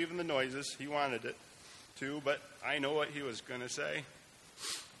or even the noises he wanted it to, but I know what he was going to say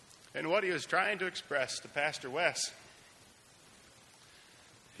and what he was trying to express to Pastor West.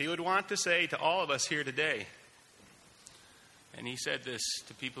 He would want to say to all of us here today, and he said this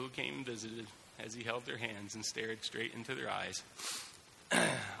to people who came and visited as he held their hands and stared straight into their eyes.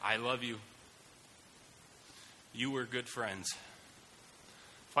 I love you. You were good friends.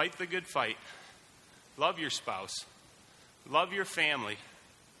 Fight the good fight. Love your spouse. Love your family.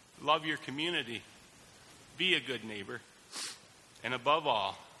 Love your community. Be a good neighbor. And above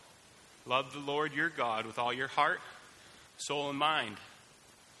all, love the Lord your God with all your heart, soul, and mind.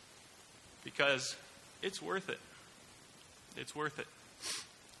 Because it's worth it. It's worth it.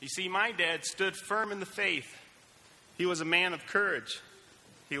 You see, my dad stood firm in the faith. He was a man of courage.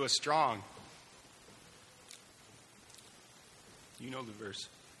 He was strong. You know the verse.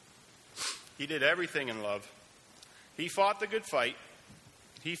 He did everything in love. He fought the good fight.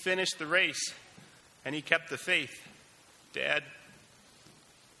 He finished the race. And he kept the faith. Dad,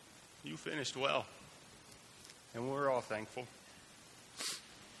 you finished well. And we're all thankful.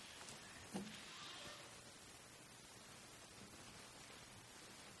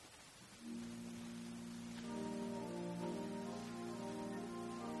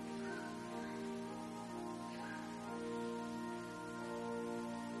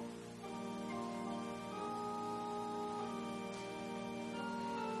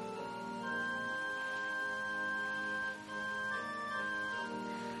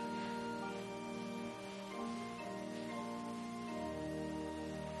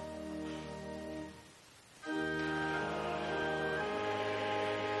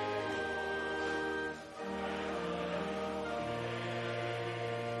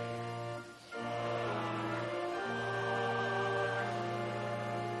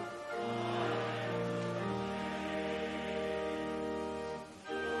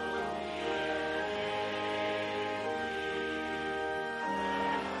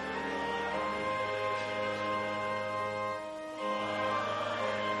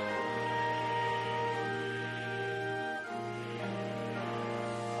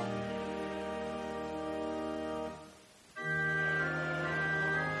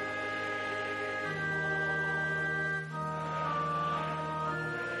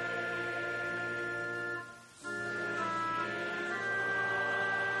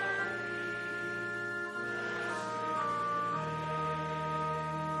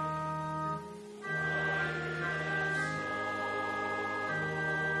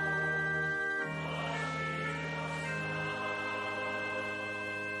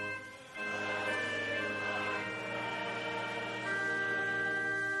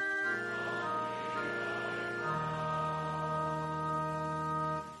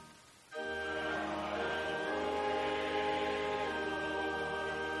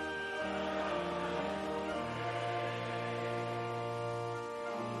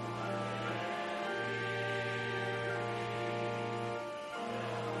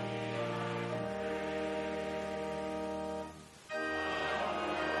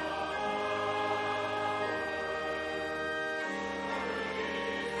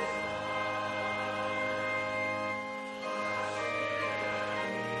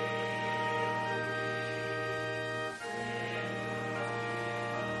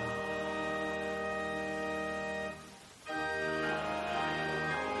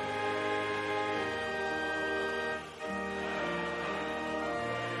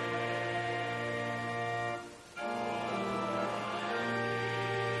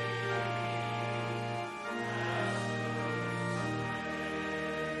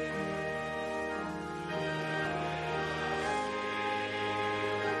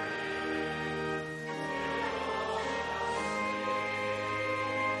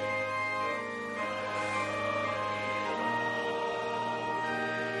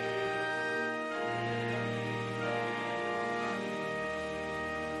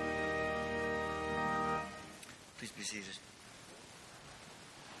 Please be seated.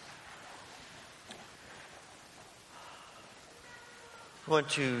 I want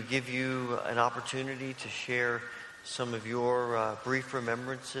to give you an opportunity to share some of your brief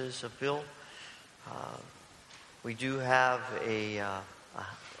remembrances of Bill. We do have a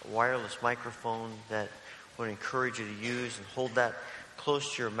wireless microphone that I would encourage you to use, and hold that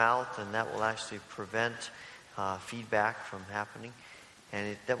close to your mouth, and that will actually prevent feedback from happening.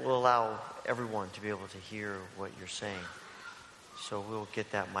 And that will allow everyone to be able to hear what you're saying. So we'll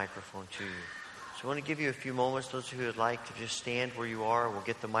get that microphone to you. So I want to give you a few moments. Those of you who would like to just stand where you are, we'll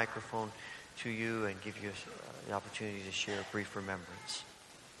get the microphone to you and give you the opportunity to share a brief remembrance.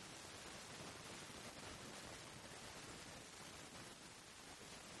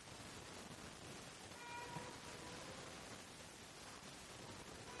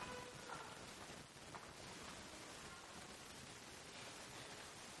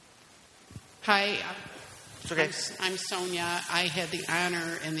 Hi, It's okay. I'm Sonia. I had the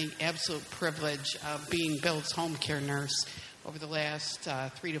honor and the absolute privilege of being Bill's home care nurse over the last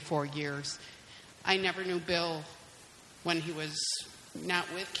 3 to 4 years. I never knew Bill when he was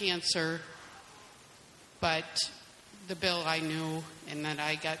not with cancer, but the Bill I knew and that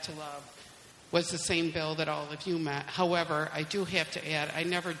I got to love was the same Bill that all of you met. However, I do have to add, I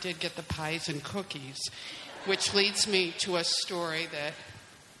never did get the pies and cookies, which leads me to a story that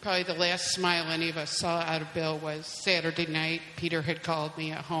probably the last smile any of us saw out of Bill was Saturday night. Peter had called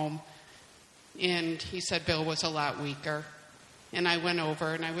me at home, and he said Bill was a lot weaker. And I went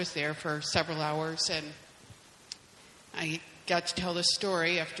over, and I was there for several hours, and I got to tell the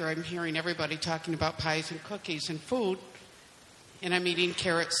story after I'm hearing everybody talking about pies and cookies and food. And I'm eating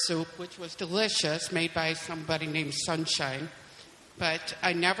carrot soup, which was delicious, made by somebody named Sunshine. But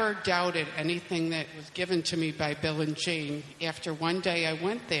I never doubted anything that was given to me by Bill and Jane. After one day I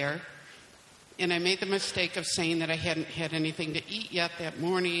went there, and I made the mistake of saying that I hadn't had anything to eat yet that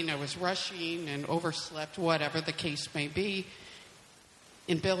morning. I was rushing and overslept, whatever the case may be.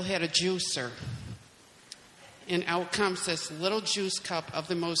 And Bill had a juicer. And out comes this little juice cup of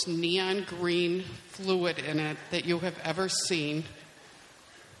the most neon green fluid in it that you have ever seen.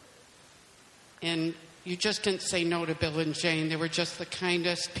 And you just didn't say no to Bill and Jane. They were just the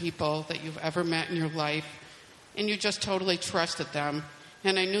kindest people that you've ever met in your life. And you just totally trusted them.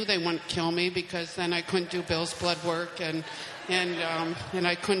 And I knew they wouldn't kill me because then I couldn't do Bill's blood work and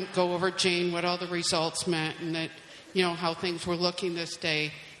I couldn't go over Jane what all the results meant and that, how things were looking this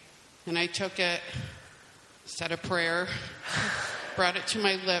day. And I took it, said a prayer, brought it to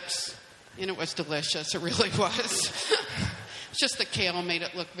my lips, and it was delicious. It really was. Just the kale made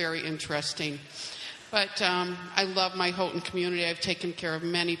it look very interesting. But I love my Houghton community. I've taken care of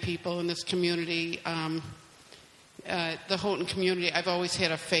many people in this community. The Houghton community, I've always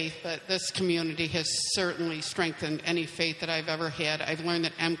had a faith, but this community has certainly strengthened any faith that I've ever had. I've learned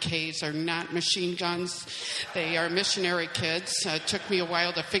that MKs are not machine guns. They are missionary kids. It took me a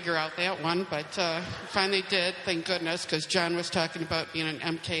while to figure out that one, but finally did, thank goodness, because John was talking about being an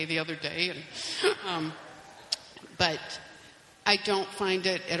MK the other day. But I don't find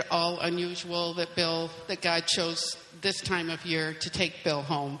it at all unusual that God chose this time of year to take Bill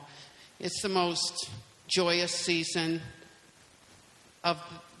home. It's the most joyous season of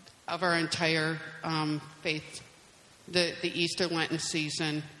our entire faith, the Easter Lenten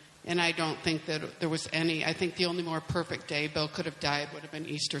season, and I don't think that there was any. I think the only more perfect day Bill could have died would have been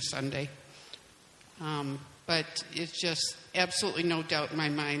Easter Sunday. But it's just absolutely no doubt in my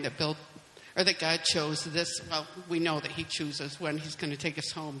mind that that God chose this. Well, we know that He chooses when He's going to take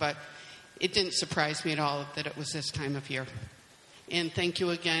us home, but it didn't surprise me at all that it was this time of year. And thank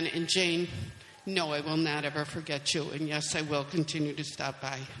you again, and Jane. No, I will not ever forget you. And yes, I will continue to stop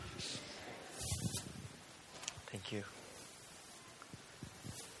by. Thank you.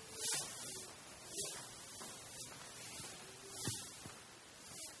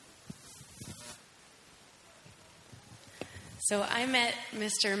 So I met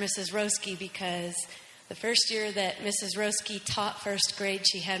Mr. and Mrs. Roski because the first year that Mrs. Roski taught first grade,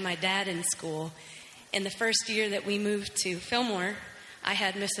 she had my dad in school. And the first year that we moved to Fillmore, I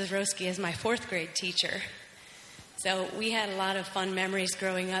had Mrs. Roski as my fourth grade teacher. So we had a lot of fun memories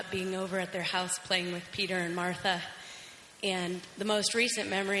growing up, being over at their house playing with Peter and Martha. And the most recent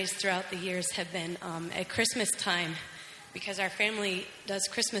memories throughout the years have been at Christmas time, because our family does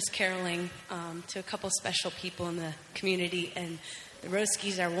Christmas caroling to a couple special people in the community, and the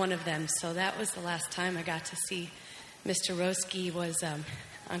Roskis are one of them. So that was the last time I got to see Mr. Roski was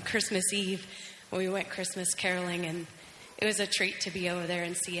on Christmas Eve when we went Christmas caroling, and it was a treat to be over there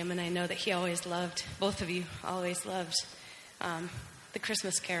and see him, and I know that he always loved, both of you always loved the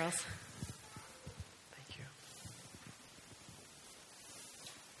Christmas carols. Thank you.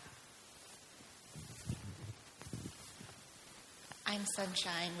 I'm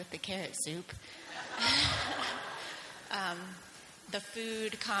Sunshine with the carrot soup. The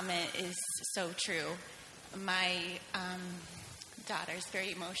food comment is so true. My daughter's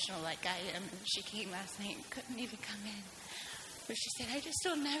very emotional like I am. She came last night and couldn't even come in. But she said, I just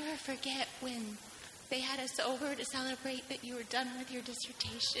will never forget when they had us over to celebrate that you were done with your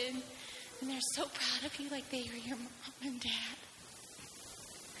dissertation. And they're so proud of you like they were your mom and dad.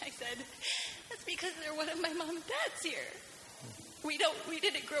 I said, that's because they're one of my mom and dad's here. We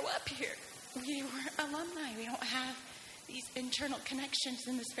didn't grow up here. We were alumni. We don't have these internal connections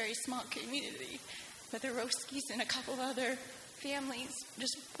in this very small community. But the Roskis and a couple of other families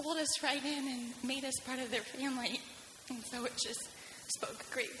just pulled us right in and made us part of their family. And so it just spoke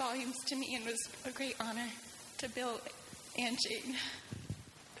great volumes to me and was a great honor to Bill and Jane.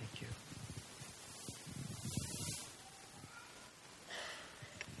 Thank you.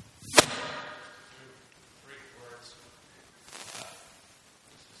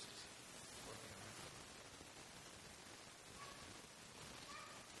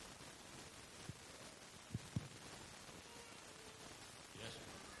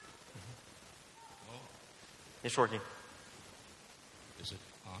 It's working. Is it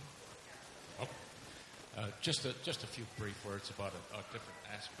on? Oh. Just a few brief words about a different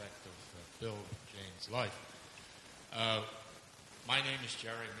aspect of Bill and Jane's life. My name is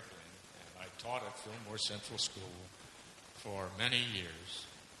Jerry McLean, and I taught at Fillmore Central School for many years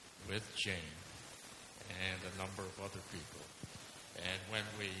with Jane and a number of other people. And when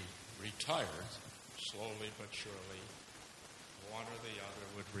we retired, slowly but surely, one or the other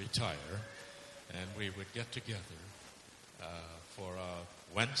would retire, and we would get together for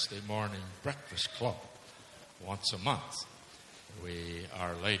a Wednesday morning breakfast club once a month.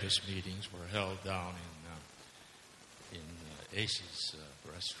 Our latest meetings were held down in Ace's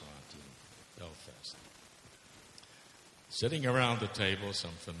restaurant in Belfast. Sitting around the table,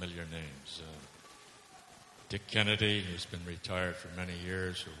 some familiar names. Dick Kennedy, who's been retired for many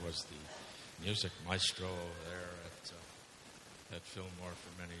years, who was the music maestro there at Fillmore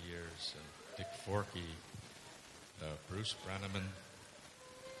for many years. Dick Forkey, Bruce Brenneman,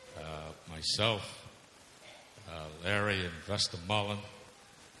 myself, Larry and Vesta Mullen,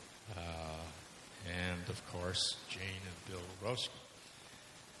 and, of course, Jane and Bill Roski.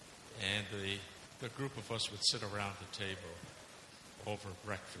 And the group of us would sit around the table over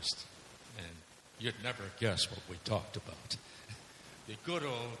breakfast, and you'd never guess what we talked about. The good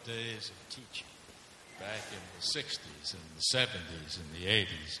old days of teaching back in the 60s and the 70s and the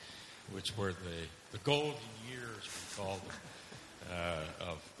 80s, which were the golden years, we called them,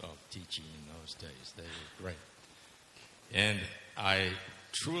 of teaching in those days. They were great. And I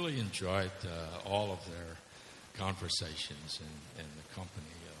truly enjoyed all of their conversations and the company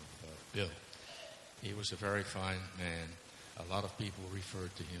of Bill. He was a very fine man. A lot of people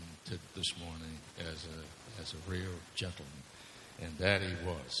referred to him this morning as a real gentleman, and that he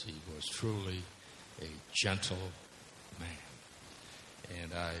was. He was truly a gentle man.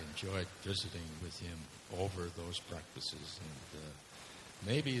 And I enjoyed visiting with him over those breakfasts, and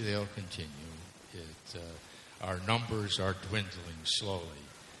maybe they'll continue. Our numbers are dwindling slowly.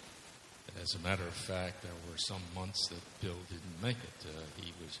 As a matter of fact, there were some months that Bill didn't make it.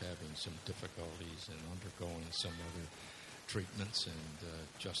 He was having some difficulties and undergoing some other treatments, and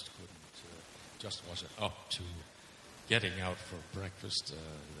just wasn't up to getting out for breakfast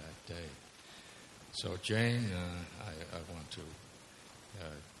that day. So, Jane, I want to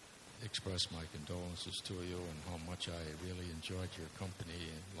express my condolences to you and how much I really enjoyed your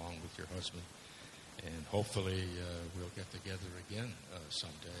company along with your husband. And hopefully we'll get together again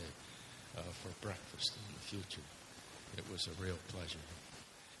someday for breakfast in the future. It was a real pleasure.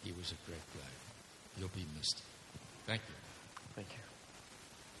 He was a great guy. You'll be missed. Thank you. Thank you.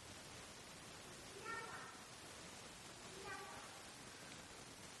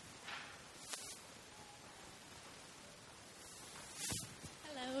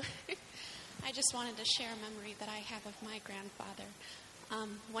 Hello. I just wanted to share a memory that I have of my grandfather.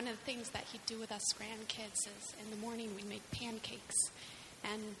 One of the things that he'd do with us grandkids is in the morning we'd make pancakes.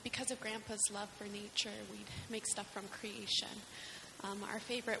 And because of Grandpa's love for nature, we'd make stuff from creation. Our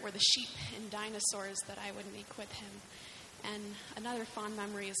favorite were the sheep and dinosaurs that I would make with him. And another fond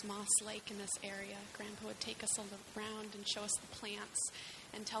memory is Moss Lake in this area. Grandpa would take us around and show us the plants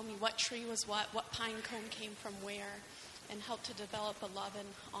and tell me what tree was what pine cone came from where, and help to develop a love and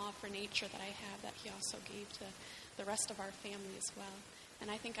awe for nature that I have that he also gave to the rest of our family as well. And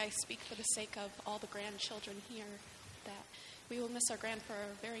I think I speak for the sake of all the grandchildren here that we will miss our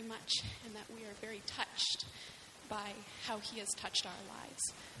grandfather very much, and that we are very touched by how he has touched our lives.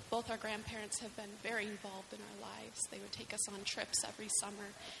 Both our grandparents have been very involved in our lives. They would take us on trips every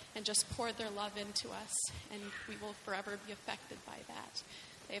summer and just pour their love into us, and we will forever be affected by that.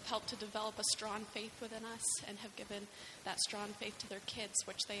 They have helped to develop a strong faith within us and have given that strong faith to their kids,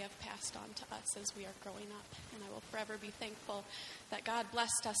 which they have passed on to us as we are growing up. And I will forever be thankful that God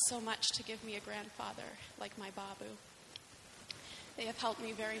blessed us so much to give me a grandfather like my Babu. They have helped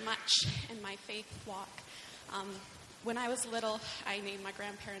me very much in my faith walk. When I was little, I named my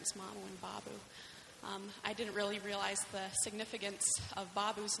grandparents Mamu and Babu. I didn't really realize the significance of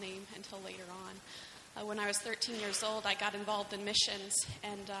Babu's name until later on. When I was 13 years old, I got involved in missions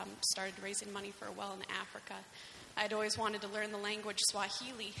and started raising money for a well in Africa. I'd always wanted to learn the language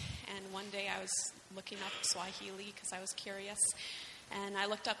Swahili, and one day I was looking up Swahili because I was curious, and I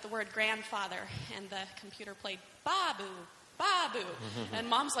looked up the word grandfather, and the computer played Babu, Babu, and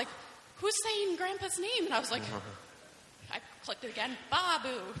Mom's like, who's saying Grandpa's name? And I was like, I clicked it again,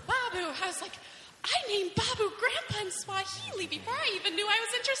 Babu, Babu. I was like, I named Babu Grandpa in Swahili before I even knew I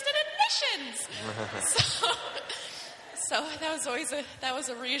was interested in missions. So that was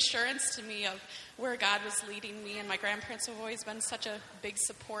a reassurance to me of where God was leading me, and my grandparents have always been such a big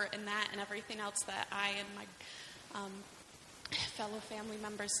support in that and everything else that I and my fellow family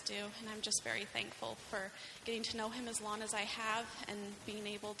members do. And I'm just very thankful for getting to know him as long as I have and being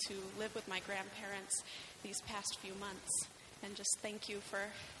able to live with my grandparents these past few months. And just thank you for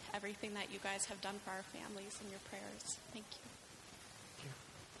everything that you guys have done for our families and your prayers. Thank you.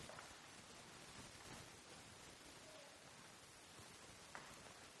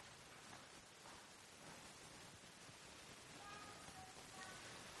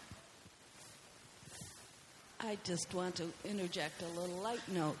 I just want to interject a little light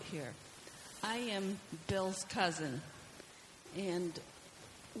note here. I am Bill's cousin, and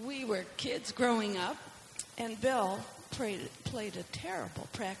we were kids growing up, and Bill played a terrible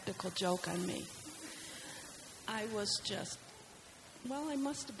practical joke on me. I was I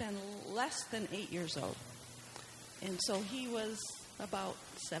must have been less than 8 years old, and so he was about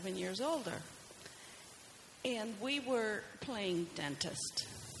 7 years older, and we were playing dentist.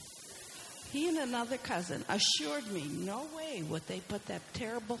 He and another cousin assured me no way would they put that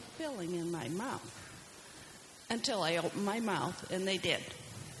terrible filling in my mouth until I opened my mouth, and they did.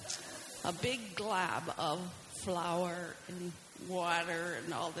 A big glob of flour and water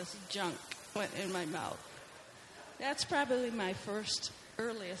and all this junk went in my mouth. That's probably my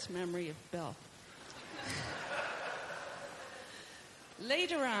earliest memory of Bill.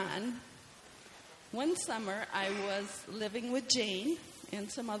 Later on, one summer I was living with Jane and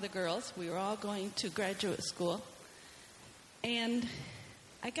some other girls. We were all going to graduate school. And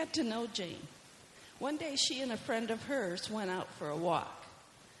I got to know Jane. One day she and a friend of hers went out for a walk.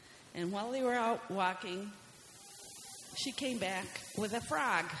 And while they were out walking, she came back with a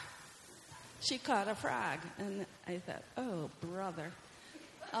frog. She caught a frog. And I thought, oh, brother,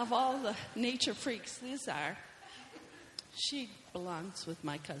 of all the nature freaks these are, she belongs with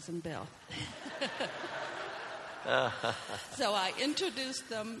my cousin Bill. So I introduced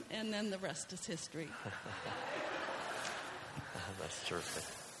them, and then the rest is history. That's terrific.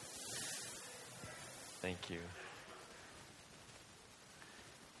 Thank you.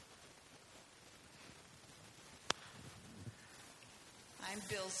 I'm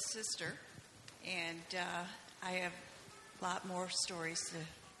Bill's sister, and I have a lot more stories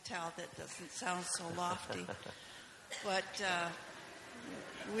to tell that doesn't sound so lofty. But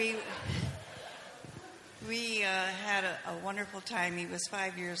we had a wonderful time. He was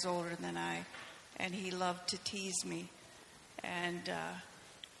 5 years older than I, and he loved to tease me. And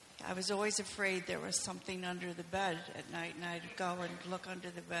I was always afraid there was something under the bed at night, and I'd go and look under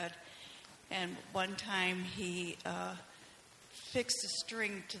the bed. And one time he fixed a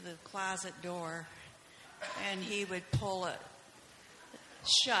string to the closet door, and he would pull it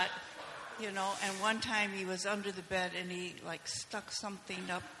shut, and one time he was under the bed, and he, stuck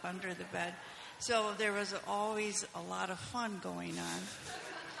something up under the bed. So there was always a lot of fun going on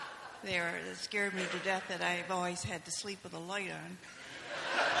there. It scared me to death that I've always had to sleep with a light on.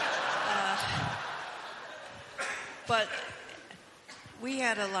 But we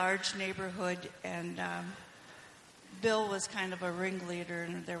had a large neighborhood, and Bill was kind of a ringleader,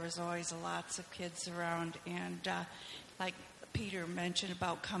 and there was always lots of kids around. And like Peter mentioned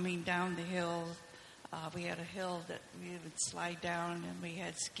about coming down the hill, we had a hill that we would slide down, and we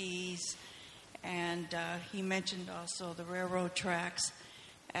had skis. And he mentioned also the railroad tracks.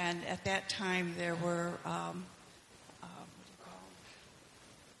 And at that time, there were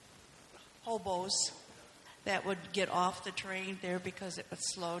hobos that would get off the train there because it would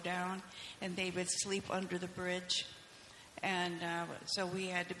slow down, and they would sleep under the bridge. And so we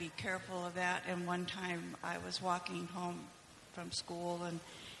had to be careful of that. And one time I was walking home from school,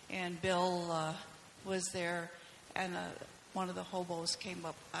 and Bill was there, and one of the hobos came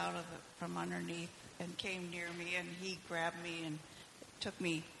up out of it from underneath and came near me, and he grabbed me and took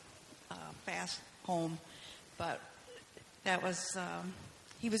me fast home. But that was,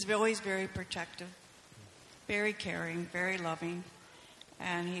 he was always very protective, very caring, very loving,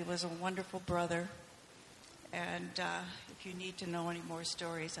 and he was a wonderful brother. And if you need to know any more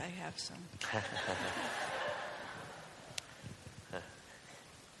stories, I have some.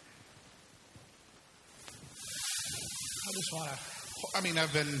 I just want to,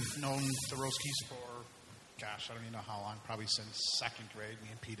 I've been known the Roskis for, I don't even know how long, probably since second grade. Me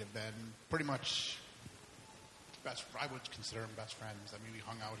and Pete have been pretty much I would consider them best friends. We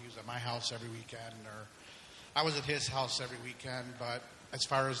hung out. He was at my house every weekend, or I was at his house every weekend. But as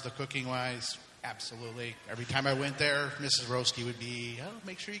far as the cooking-wise, absolutely. Every time I went there, Mrs. Roski would be,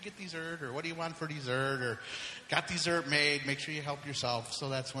 make sure you get dessert, or what do you want for dessert, or got dessert made, make sure you help yourself. So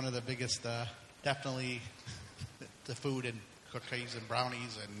that's one of the biggest, definitely the food and cookies and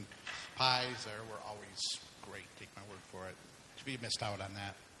brownies and pies there were always great. Take my word for it. We missed out on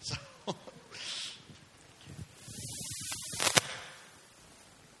that. So.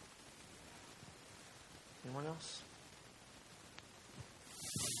 Anyone else?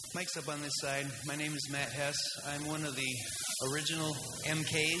 Mike's up on this side. My name is Matt Hess. I'm one of the original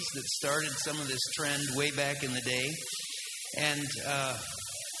MKs that started some of this trend way back in the day. And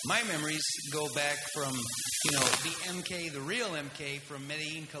my memories go back from, the MK, the real MK from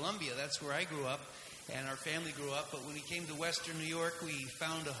Medellin, Colombia. That's where I grew up, and our family grew up. But when we came to Western New York, we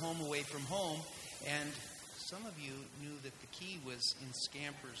found a home away from home. And some of you knew that the key was in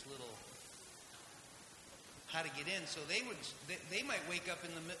Scamper's little how to get in. So they might wake up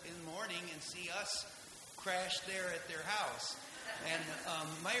in the morning and see us crash there at their house. And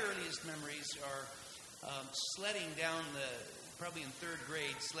my earliest memories are sledding down probably in third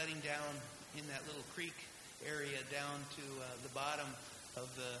grade, sledding down in that little creek area down to the bottom of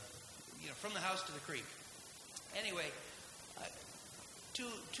from the house to the creek. Anyway,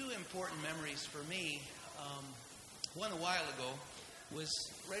 two important memories for me. One a while ago was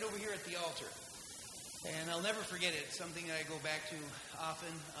right over here at the altar. And I'll never forget it. It's something that I go back to often.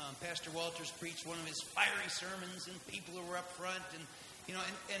 Pastor Walters preached one of his fiery sermons, and people who were up front, and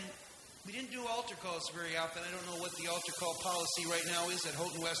we didn't do altar calls very often. I don't know what the altar call policy right now is at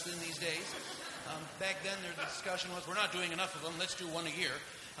Houghton Wesleyan these days. Back then, the discussion was, we're not doing enough of them. Let's do one a year,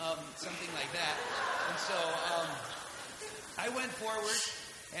 something like that. And so I went forward,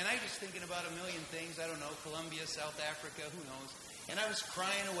 and I was thinking about a million things. I don't know, Colombia, South Africa, who knows? And I was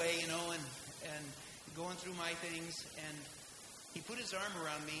crying away, and going through my things, and he put his arm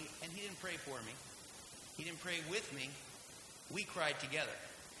around me, and he didn't pray for me. He didn't pray with me. We cried together.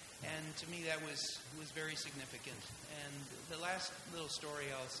 And to me, that was very significant. And the last little story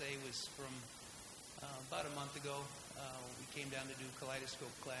I'll say was from about a month ago. We came down to do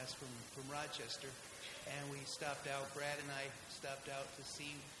kaleidoscope class from Rochester, and we stopped out, Brad and I stopped out to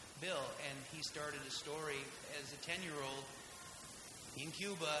see Bill, and he started a story as a 10-year-old in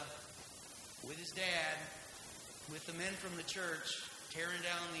Cuba with his dad, with the men from the church, tearing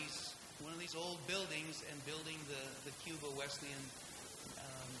down one of these old buildings and building the Cuba Wesleyan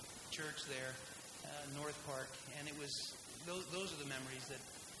church there, North Park. And it was those are the memories that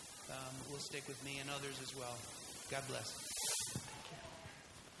will stick with me and others as well. God bless.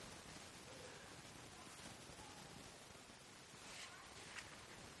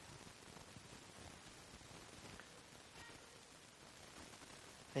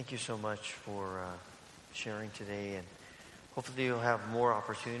 Thank you so much for sharing today, and hopefully you'll have more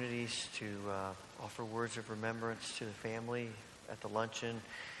opportunities to offer words of remembrance to the family at the luncheon,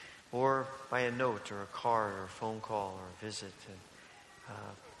 or by a note or a card or a phone call or a visit. And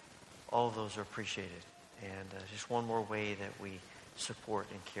all of those are appreciated, and just one more way that we support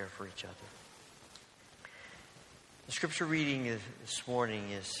and care for each other. The scripture reading this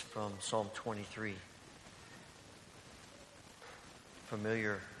morning is from Psalm 23.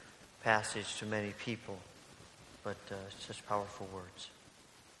 Familiar passage to many people, but such powerful words.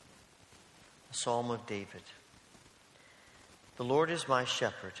 A Psalm of David. The Lord is my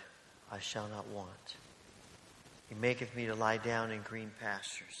shepherd, I shall not want. He maketh me to lie down in green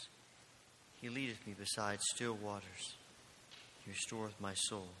pastures. He leadeth me beside still waters. He restoreth my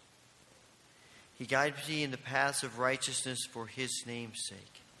soul. He guideth me in the paths of righteousness for his name's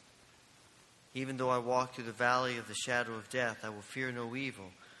sake. Even though I walk through the valley of the shadow of death, I will fear no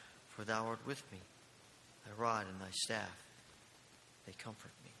evil, for thou art with me. Thy rod and thy staff, they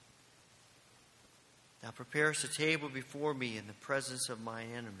comfort me. Thou preparest a table before me in the presence of mine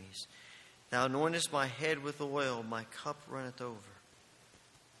enemies. Thou anointest my head with oil, my cup runneth over.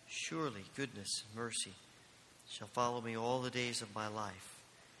 Surely goodness and mercy shall follow me all the days of my life,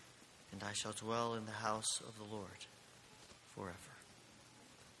 and I shall dwell in the house of the Lord forever.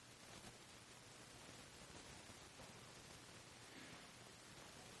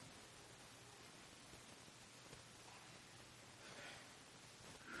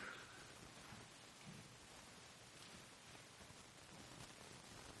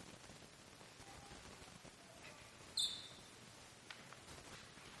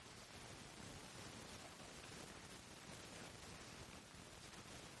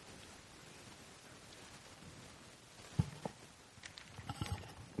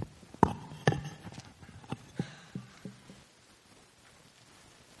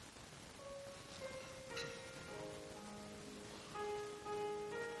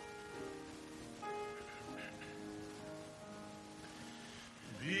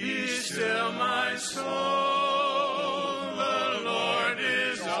 Be still, my soul, the Lord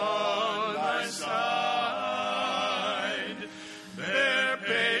is on thy side.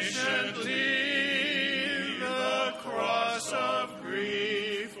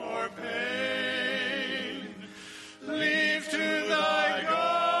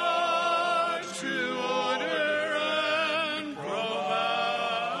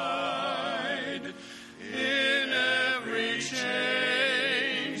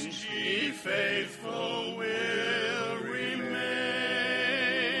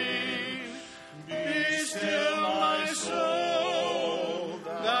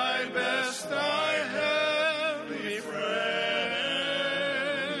 just thy heavenly friend.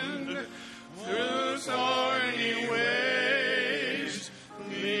 Through thorny ways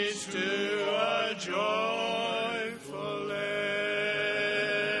leads to a joyful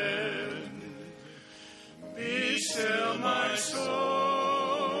end. Be still, my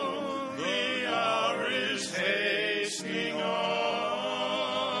soul, the hour is hastening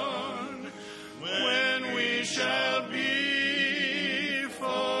on, when we shall be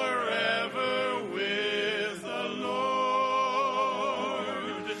forever with the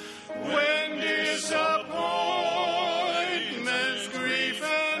Lord. When disappointments, grief,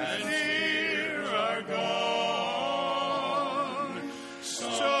 and fear are gone,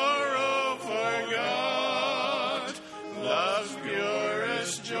 sorrow forgot, love's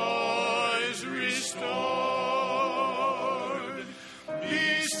purest joys restored.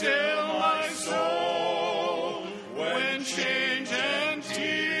 Be still, my soul, when change and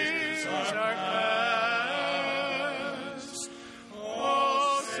tears are past.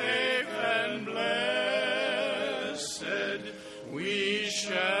 All safe and blessed, we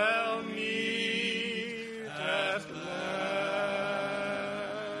shall meet at last.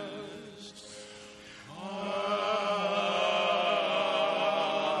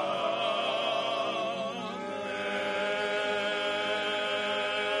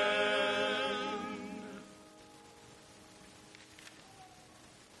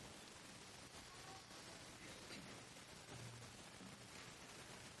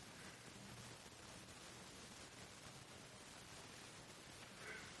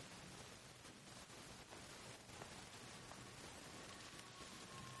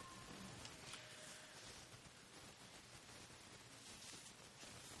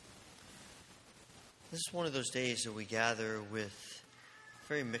 This is one of those days that we gather with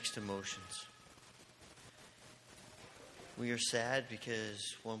very mixed emotions. We are sad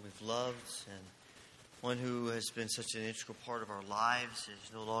because one we've loved and one who has been such an integral part of our lives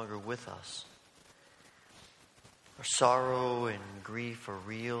is no longer with us. Our sorrow and grief are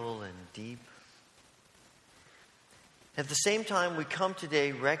real and deep. At the same time, we come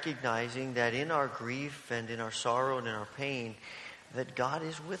today recognizing that in our grief and in our sorrow and in our pain, that God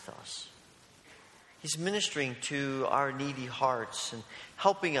is with us. He's ministering to our needy hearts and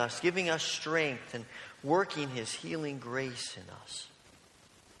helping us, giving us strength and working His healing grace in us.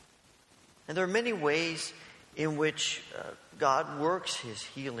 And there are many ways in which God works His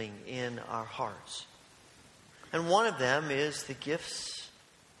healing in our hearts. And one of them is the gift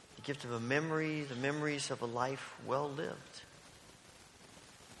of a memory, the memories of a life well lived.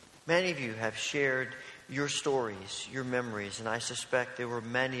 Many of you have shared your stories, your memories, and I suspect there were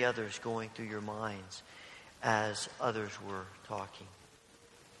many others going through your minds as others were talking.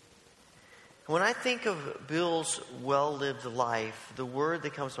 When I think of Bill's well-lived life, the word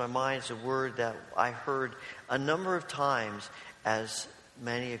that comes to my mind is a word that I heard a number of times as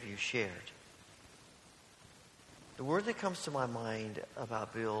many of you shared. The word that comes to my mind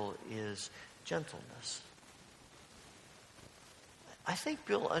about Bill is gentleness. I think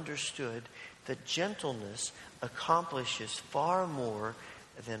Bill understood that gentleness accomplishes far more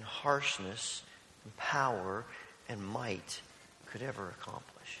than harshness and power and might could ever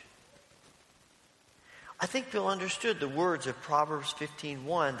accomplish. I think Bill understood the words of Proverbs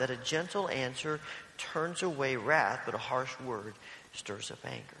 15:1 that a gentle answer turns away wrath, but a harsh word stirs up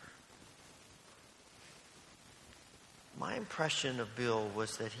anger. My impression of Bill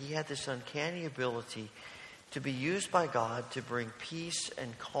was that he had this uncanny ability to be used by God to bring peace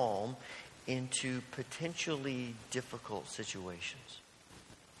and calm into potentially difficult situations.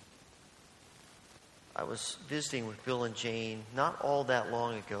 I was visiting with Bill and Jane not all that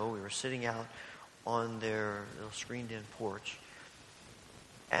long ago. We were sitting out on their little screened-in porch.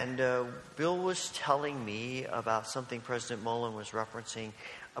 And Bill was telling me about something President Mullen was referencing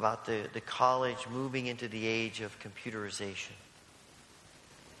about the college moving into the age of computerization.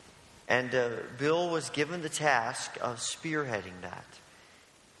 And Bill was given the task of spearheading that.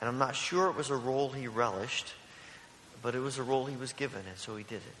 And I'm not sure it was a role he relished, but it was a role he was given, and so he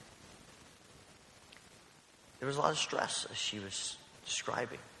did it. There was a lot of stress, as she was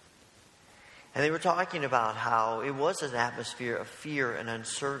describing. And they were talking about how it was an atmosphere of fear and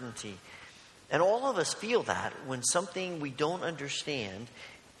uncertainty. And all of us feel that when something we don't understand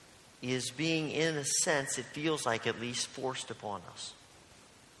is being, in a sense, it feels like at least forced upon us.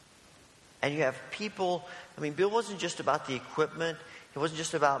 And you have people, Bill wasn't just about the equipment. It wasn't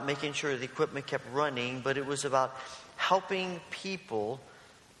just about making sure the equipment kept running, but it was about helping people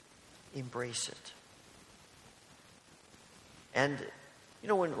embrace it. And,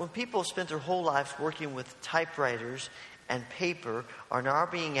 when people spent their whole lives working with typewriters and paper are now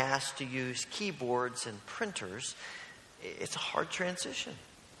being asked to use keyboards and printers, it's a hard transition.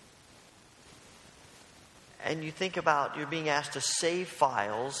 And you think about you're being asked to save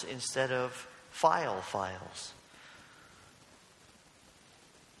files instead of file files.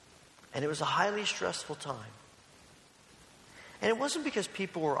 And it was a highly stressful time. And it wasn't because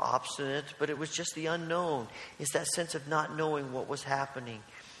people were obstinate, but it was just the unknown. It's that sense of not knowing what was happening.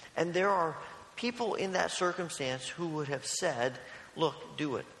 And there are people in that circumstance who would have said, look,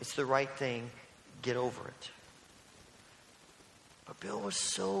 do it. It's the right thing. Get over it. But Bill was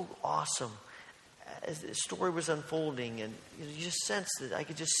so awesome. As the story was unfolding, and you just sensed that I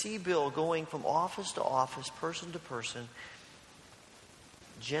could just see Bill going from office to office, person to person,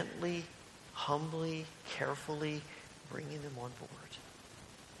 gently, humbly, carefully bringing them on board.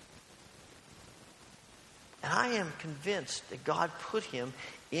 And I am convinced that God put him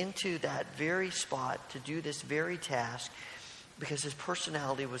into that very spot to do this very task because his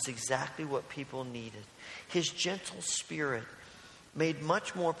personality was exactly what people needed. His gentle spirit made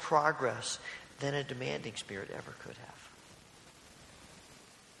much more progress than a demanding spirit ever could have.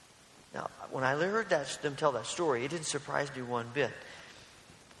 Now, when I heard them tell that story, it didn't surprise me one bit,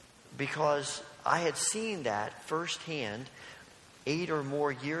 because I had seen that firsthand 8 or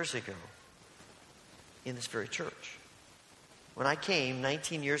more years ago in this very church. When I came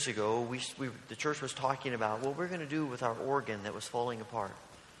 19 years ago, the church was talking about what we're going to do with our organ that was falling apart.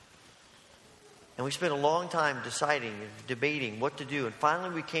 And we spent a long time deciding, debating what to do. And finally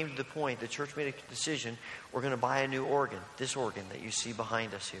we came to the point, the church made a decision, we're going to buy a new organ. This organ that you see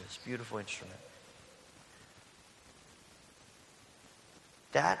behind us here, this beautiful instrument.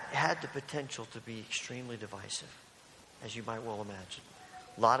 That had the potential to be extremely divisive, as you might well imagine.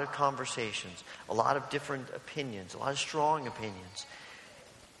 A lot of conversations, a lot of different opinions, a lot of strong opinions.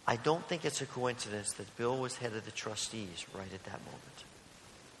 I don't think it's a coincidence that Bill was head of the trustees right at that moment.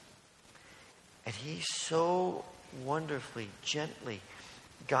 And he so wonderfully, gently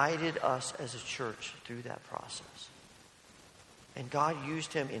guided us as a church through that process. And God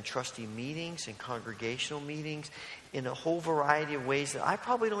used him in trustee meetings, in congregational meetings, in a whole variety of ways that I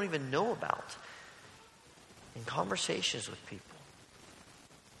probably don't even know about. In conversations with people.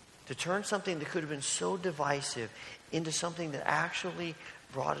 To turn something that could have been so divisive into something that actually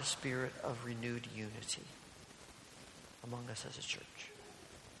brought a spirit of renewed unity among us as a church.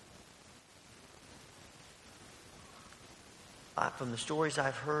 From the stories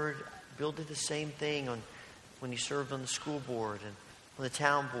I've heard, Bill did the same thing when he served on the school board and on the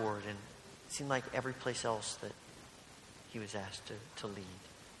town board, and it seemed like every place else that he was asked to lead.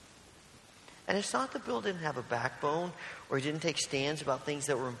 And it's not that Bill didn't have a backbone or he didn't take stands about things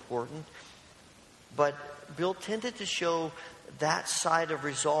that were important, but Bill tended to show that side of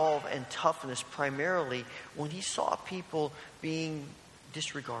resolve and toughness primarily when he saw people being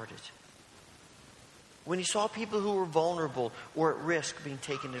disregarded. When he saw people who were vulnerable or at risk being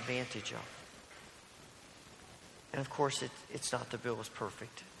taken advantage of. And of course, it's not that Bill was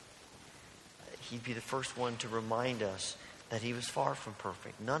perfect. He'd be the first one to remind us that he was far from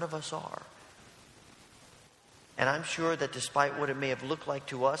perfect. None of us are. And I'm sure that despite what it may have looked like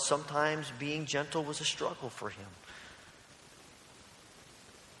to us, sometimes being gentle was a struggle for him.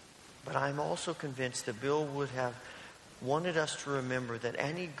 But I'm also convinced that Bill would have wanted us to remember that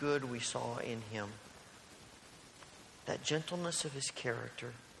any good we saw in him, that gentleness of his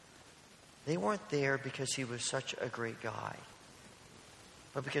character, they weren't there because he was such a great guy,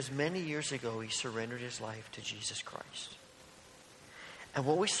 but because many years ago he surrendered his life to Jesus Christ. And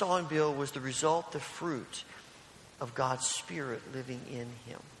what we saw in Bill was the result, the fruit of God's Spirit living in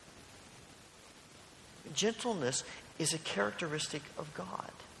him. Gentleness is a characteristic of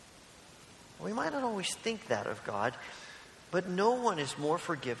God. We might not always think that of God, but no one is more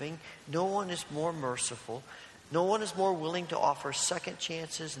forgiving, no one is more merciful, no one is more willing to offer second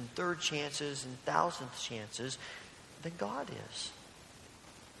chances and third chances and thousandth chances than God is.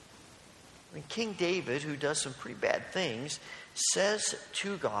 I mean, King David, who does some pretty bad things, says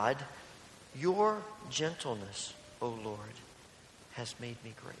to God, "Your gentleness, O Lord, has made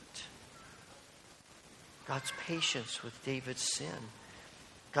me great." God's patience with David's sin.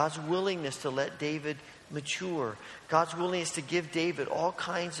 God's willingness to let David mature. God's willingness to give David all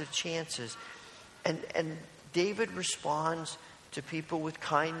kinds of chances. And David responds to people with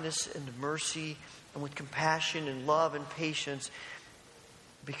kindness and mercy and with compassion and love and patience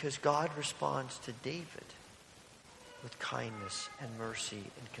because God responds to David with kindness and mercy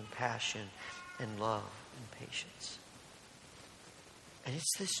and compassion and love and patience. And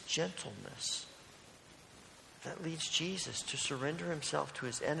it's this gentleness that leads Jesus to surrender himself to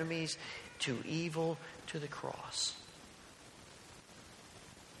his enemies, to evil, to the cross.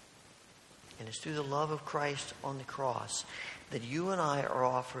 And it's through the love of Christ on the cross that you and I are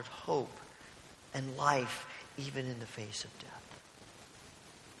offered hope and life even in the face of death.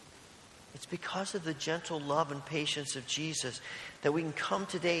 It's because of the gentle love and patience of Jesus that we can come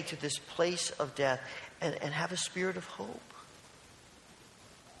today to this place of death and have a spirit of hope.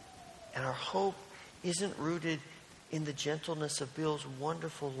 And our hope isn't rooted in the gentleness of Bill's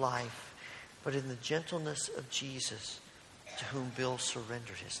wonderful life, but in the gentleness of Jesus, to whom Bill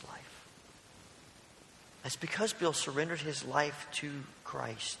surrendered his life. It's because Bill surrendered his life to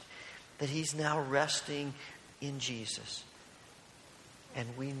Christ that he's now resting in Jesus. And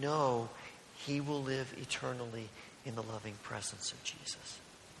we know he will live eternally in the loving presence of Jesus.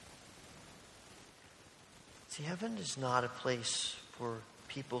 See, heaven is not a place for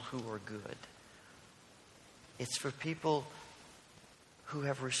people who are good. It's for people who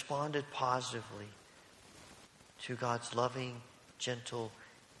have responded positively to God's loving, gentle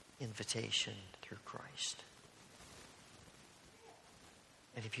invitation through Christ.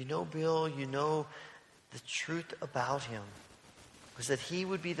 And if you know Bill, you know the truth about him was that he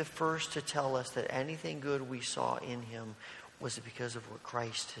would be the first to tell us that anything good we saw in him was because of what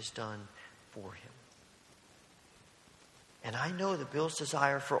Christ has done for him. And I know that Bill's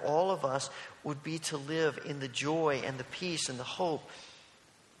desire for all of us would be to live in the joy and the peace and the hope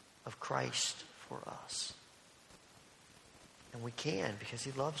of Christ for us. And we can, because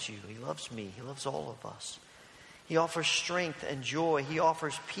he loves you. He loves me. He loves all of us. He offers strength and joy. He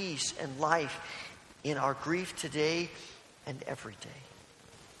offers peace and life in our grief today and every day.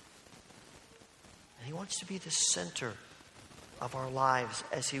 And he wants to be the center of our lives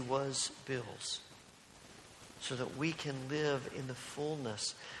as he was Bill's, so that we can live in the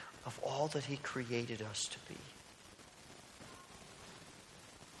fullness of all that he created us to be.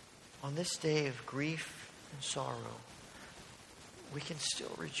 On this day of grief and sorrow, we can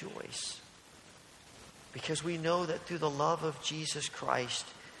still rejoice, because we know that through the love of Jesus Christ,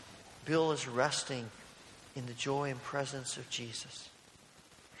 Bill is resting in the joy and presence of Jesus.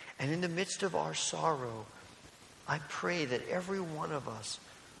 And in the midst of our sorrow, I pray that every one of us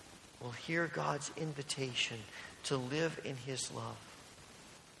will hear God's invitation to live in his love,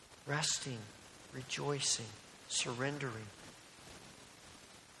 resting, rejoicing, surrendering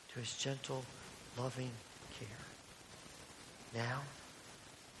to his gentle, loving care, now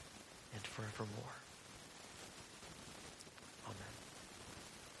and forevermore. Amen.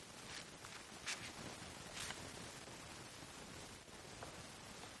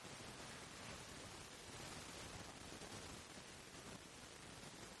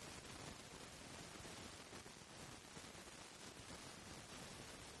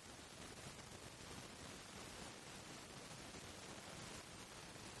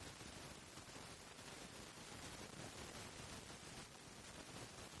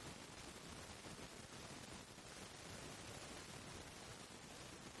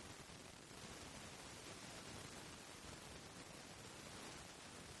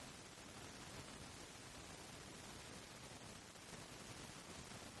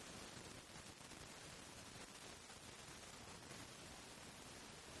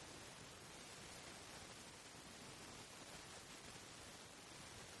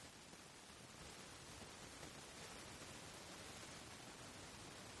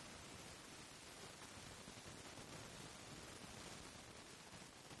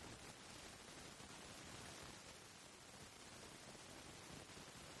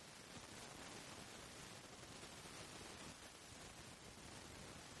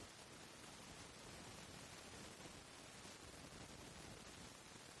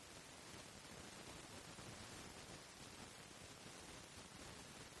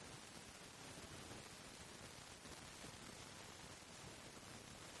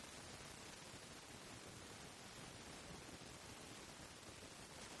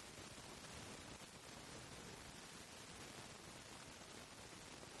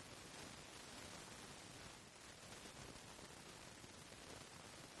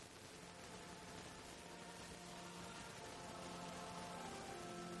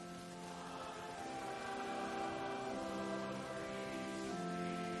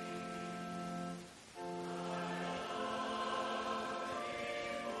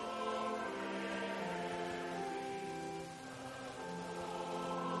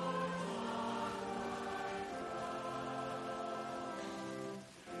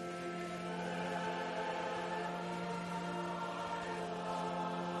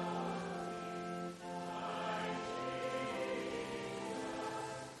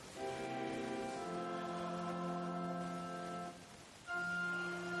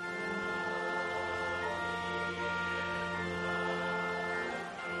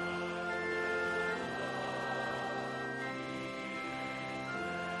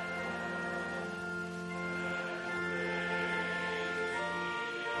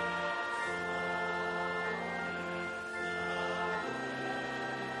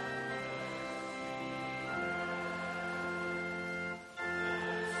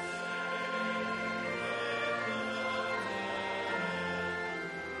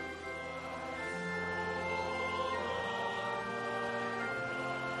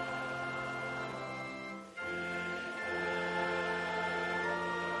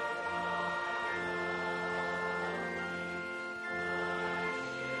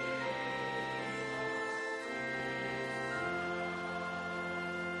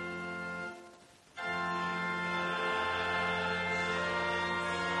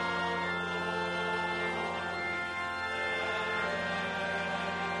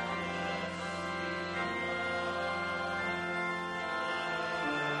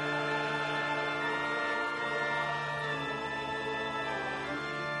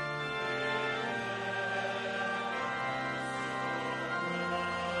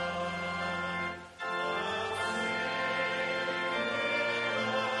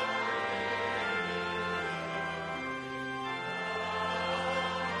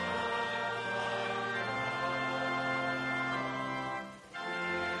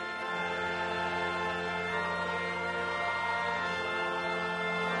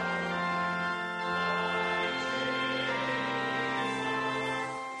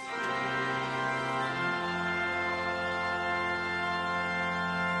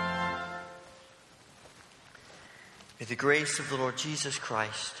 May the grace of the Lord Jesus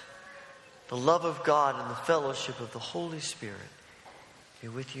Christ, the love of God, and the fellowship of the Holy Spirit be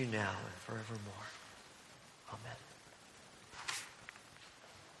with you now and forevermore.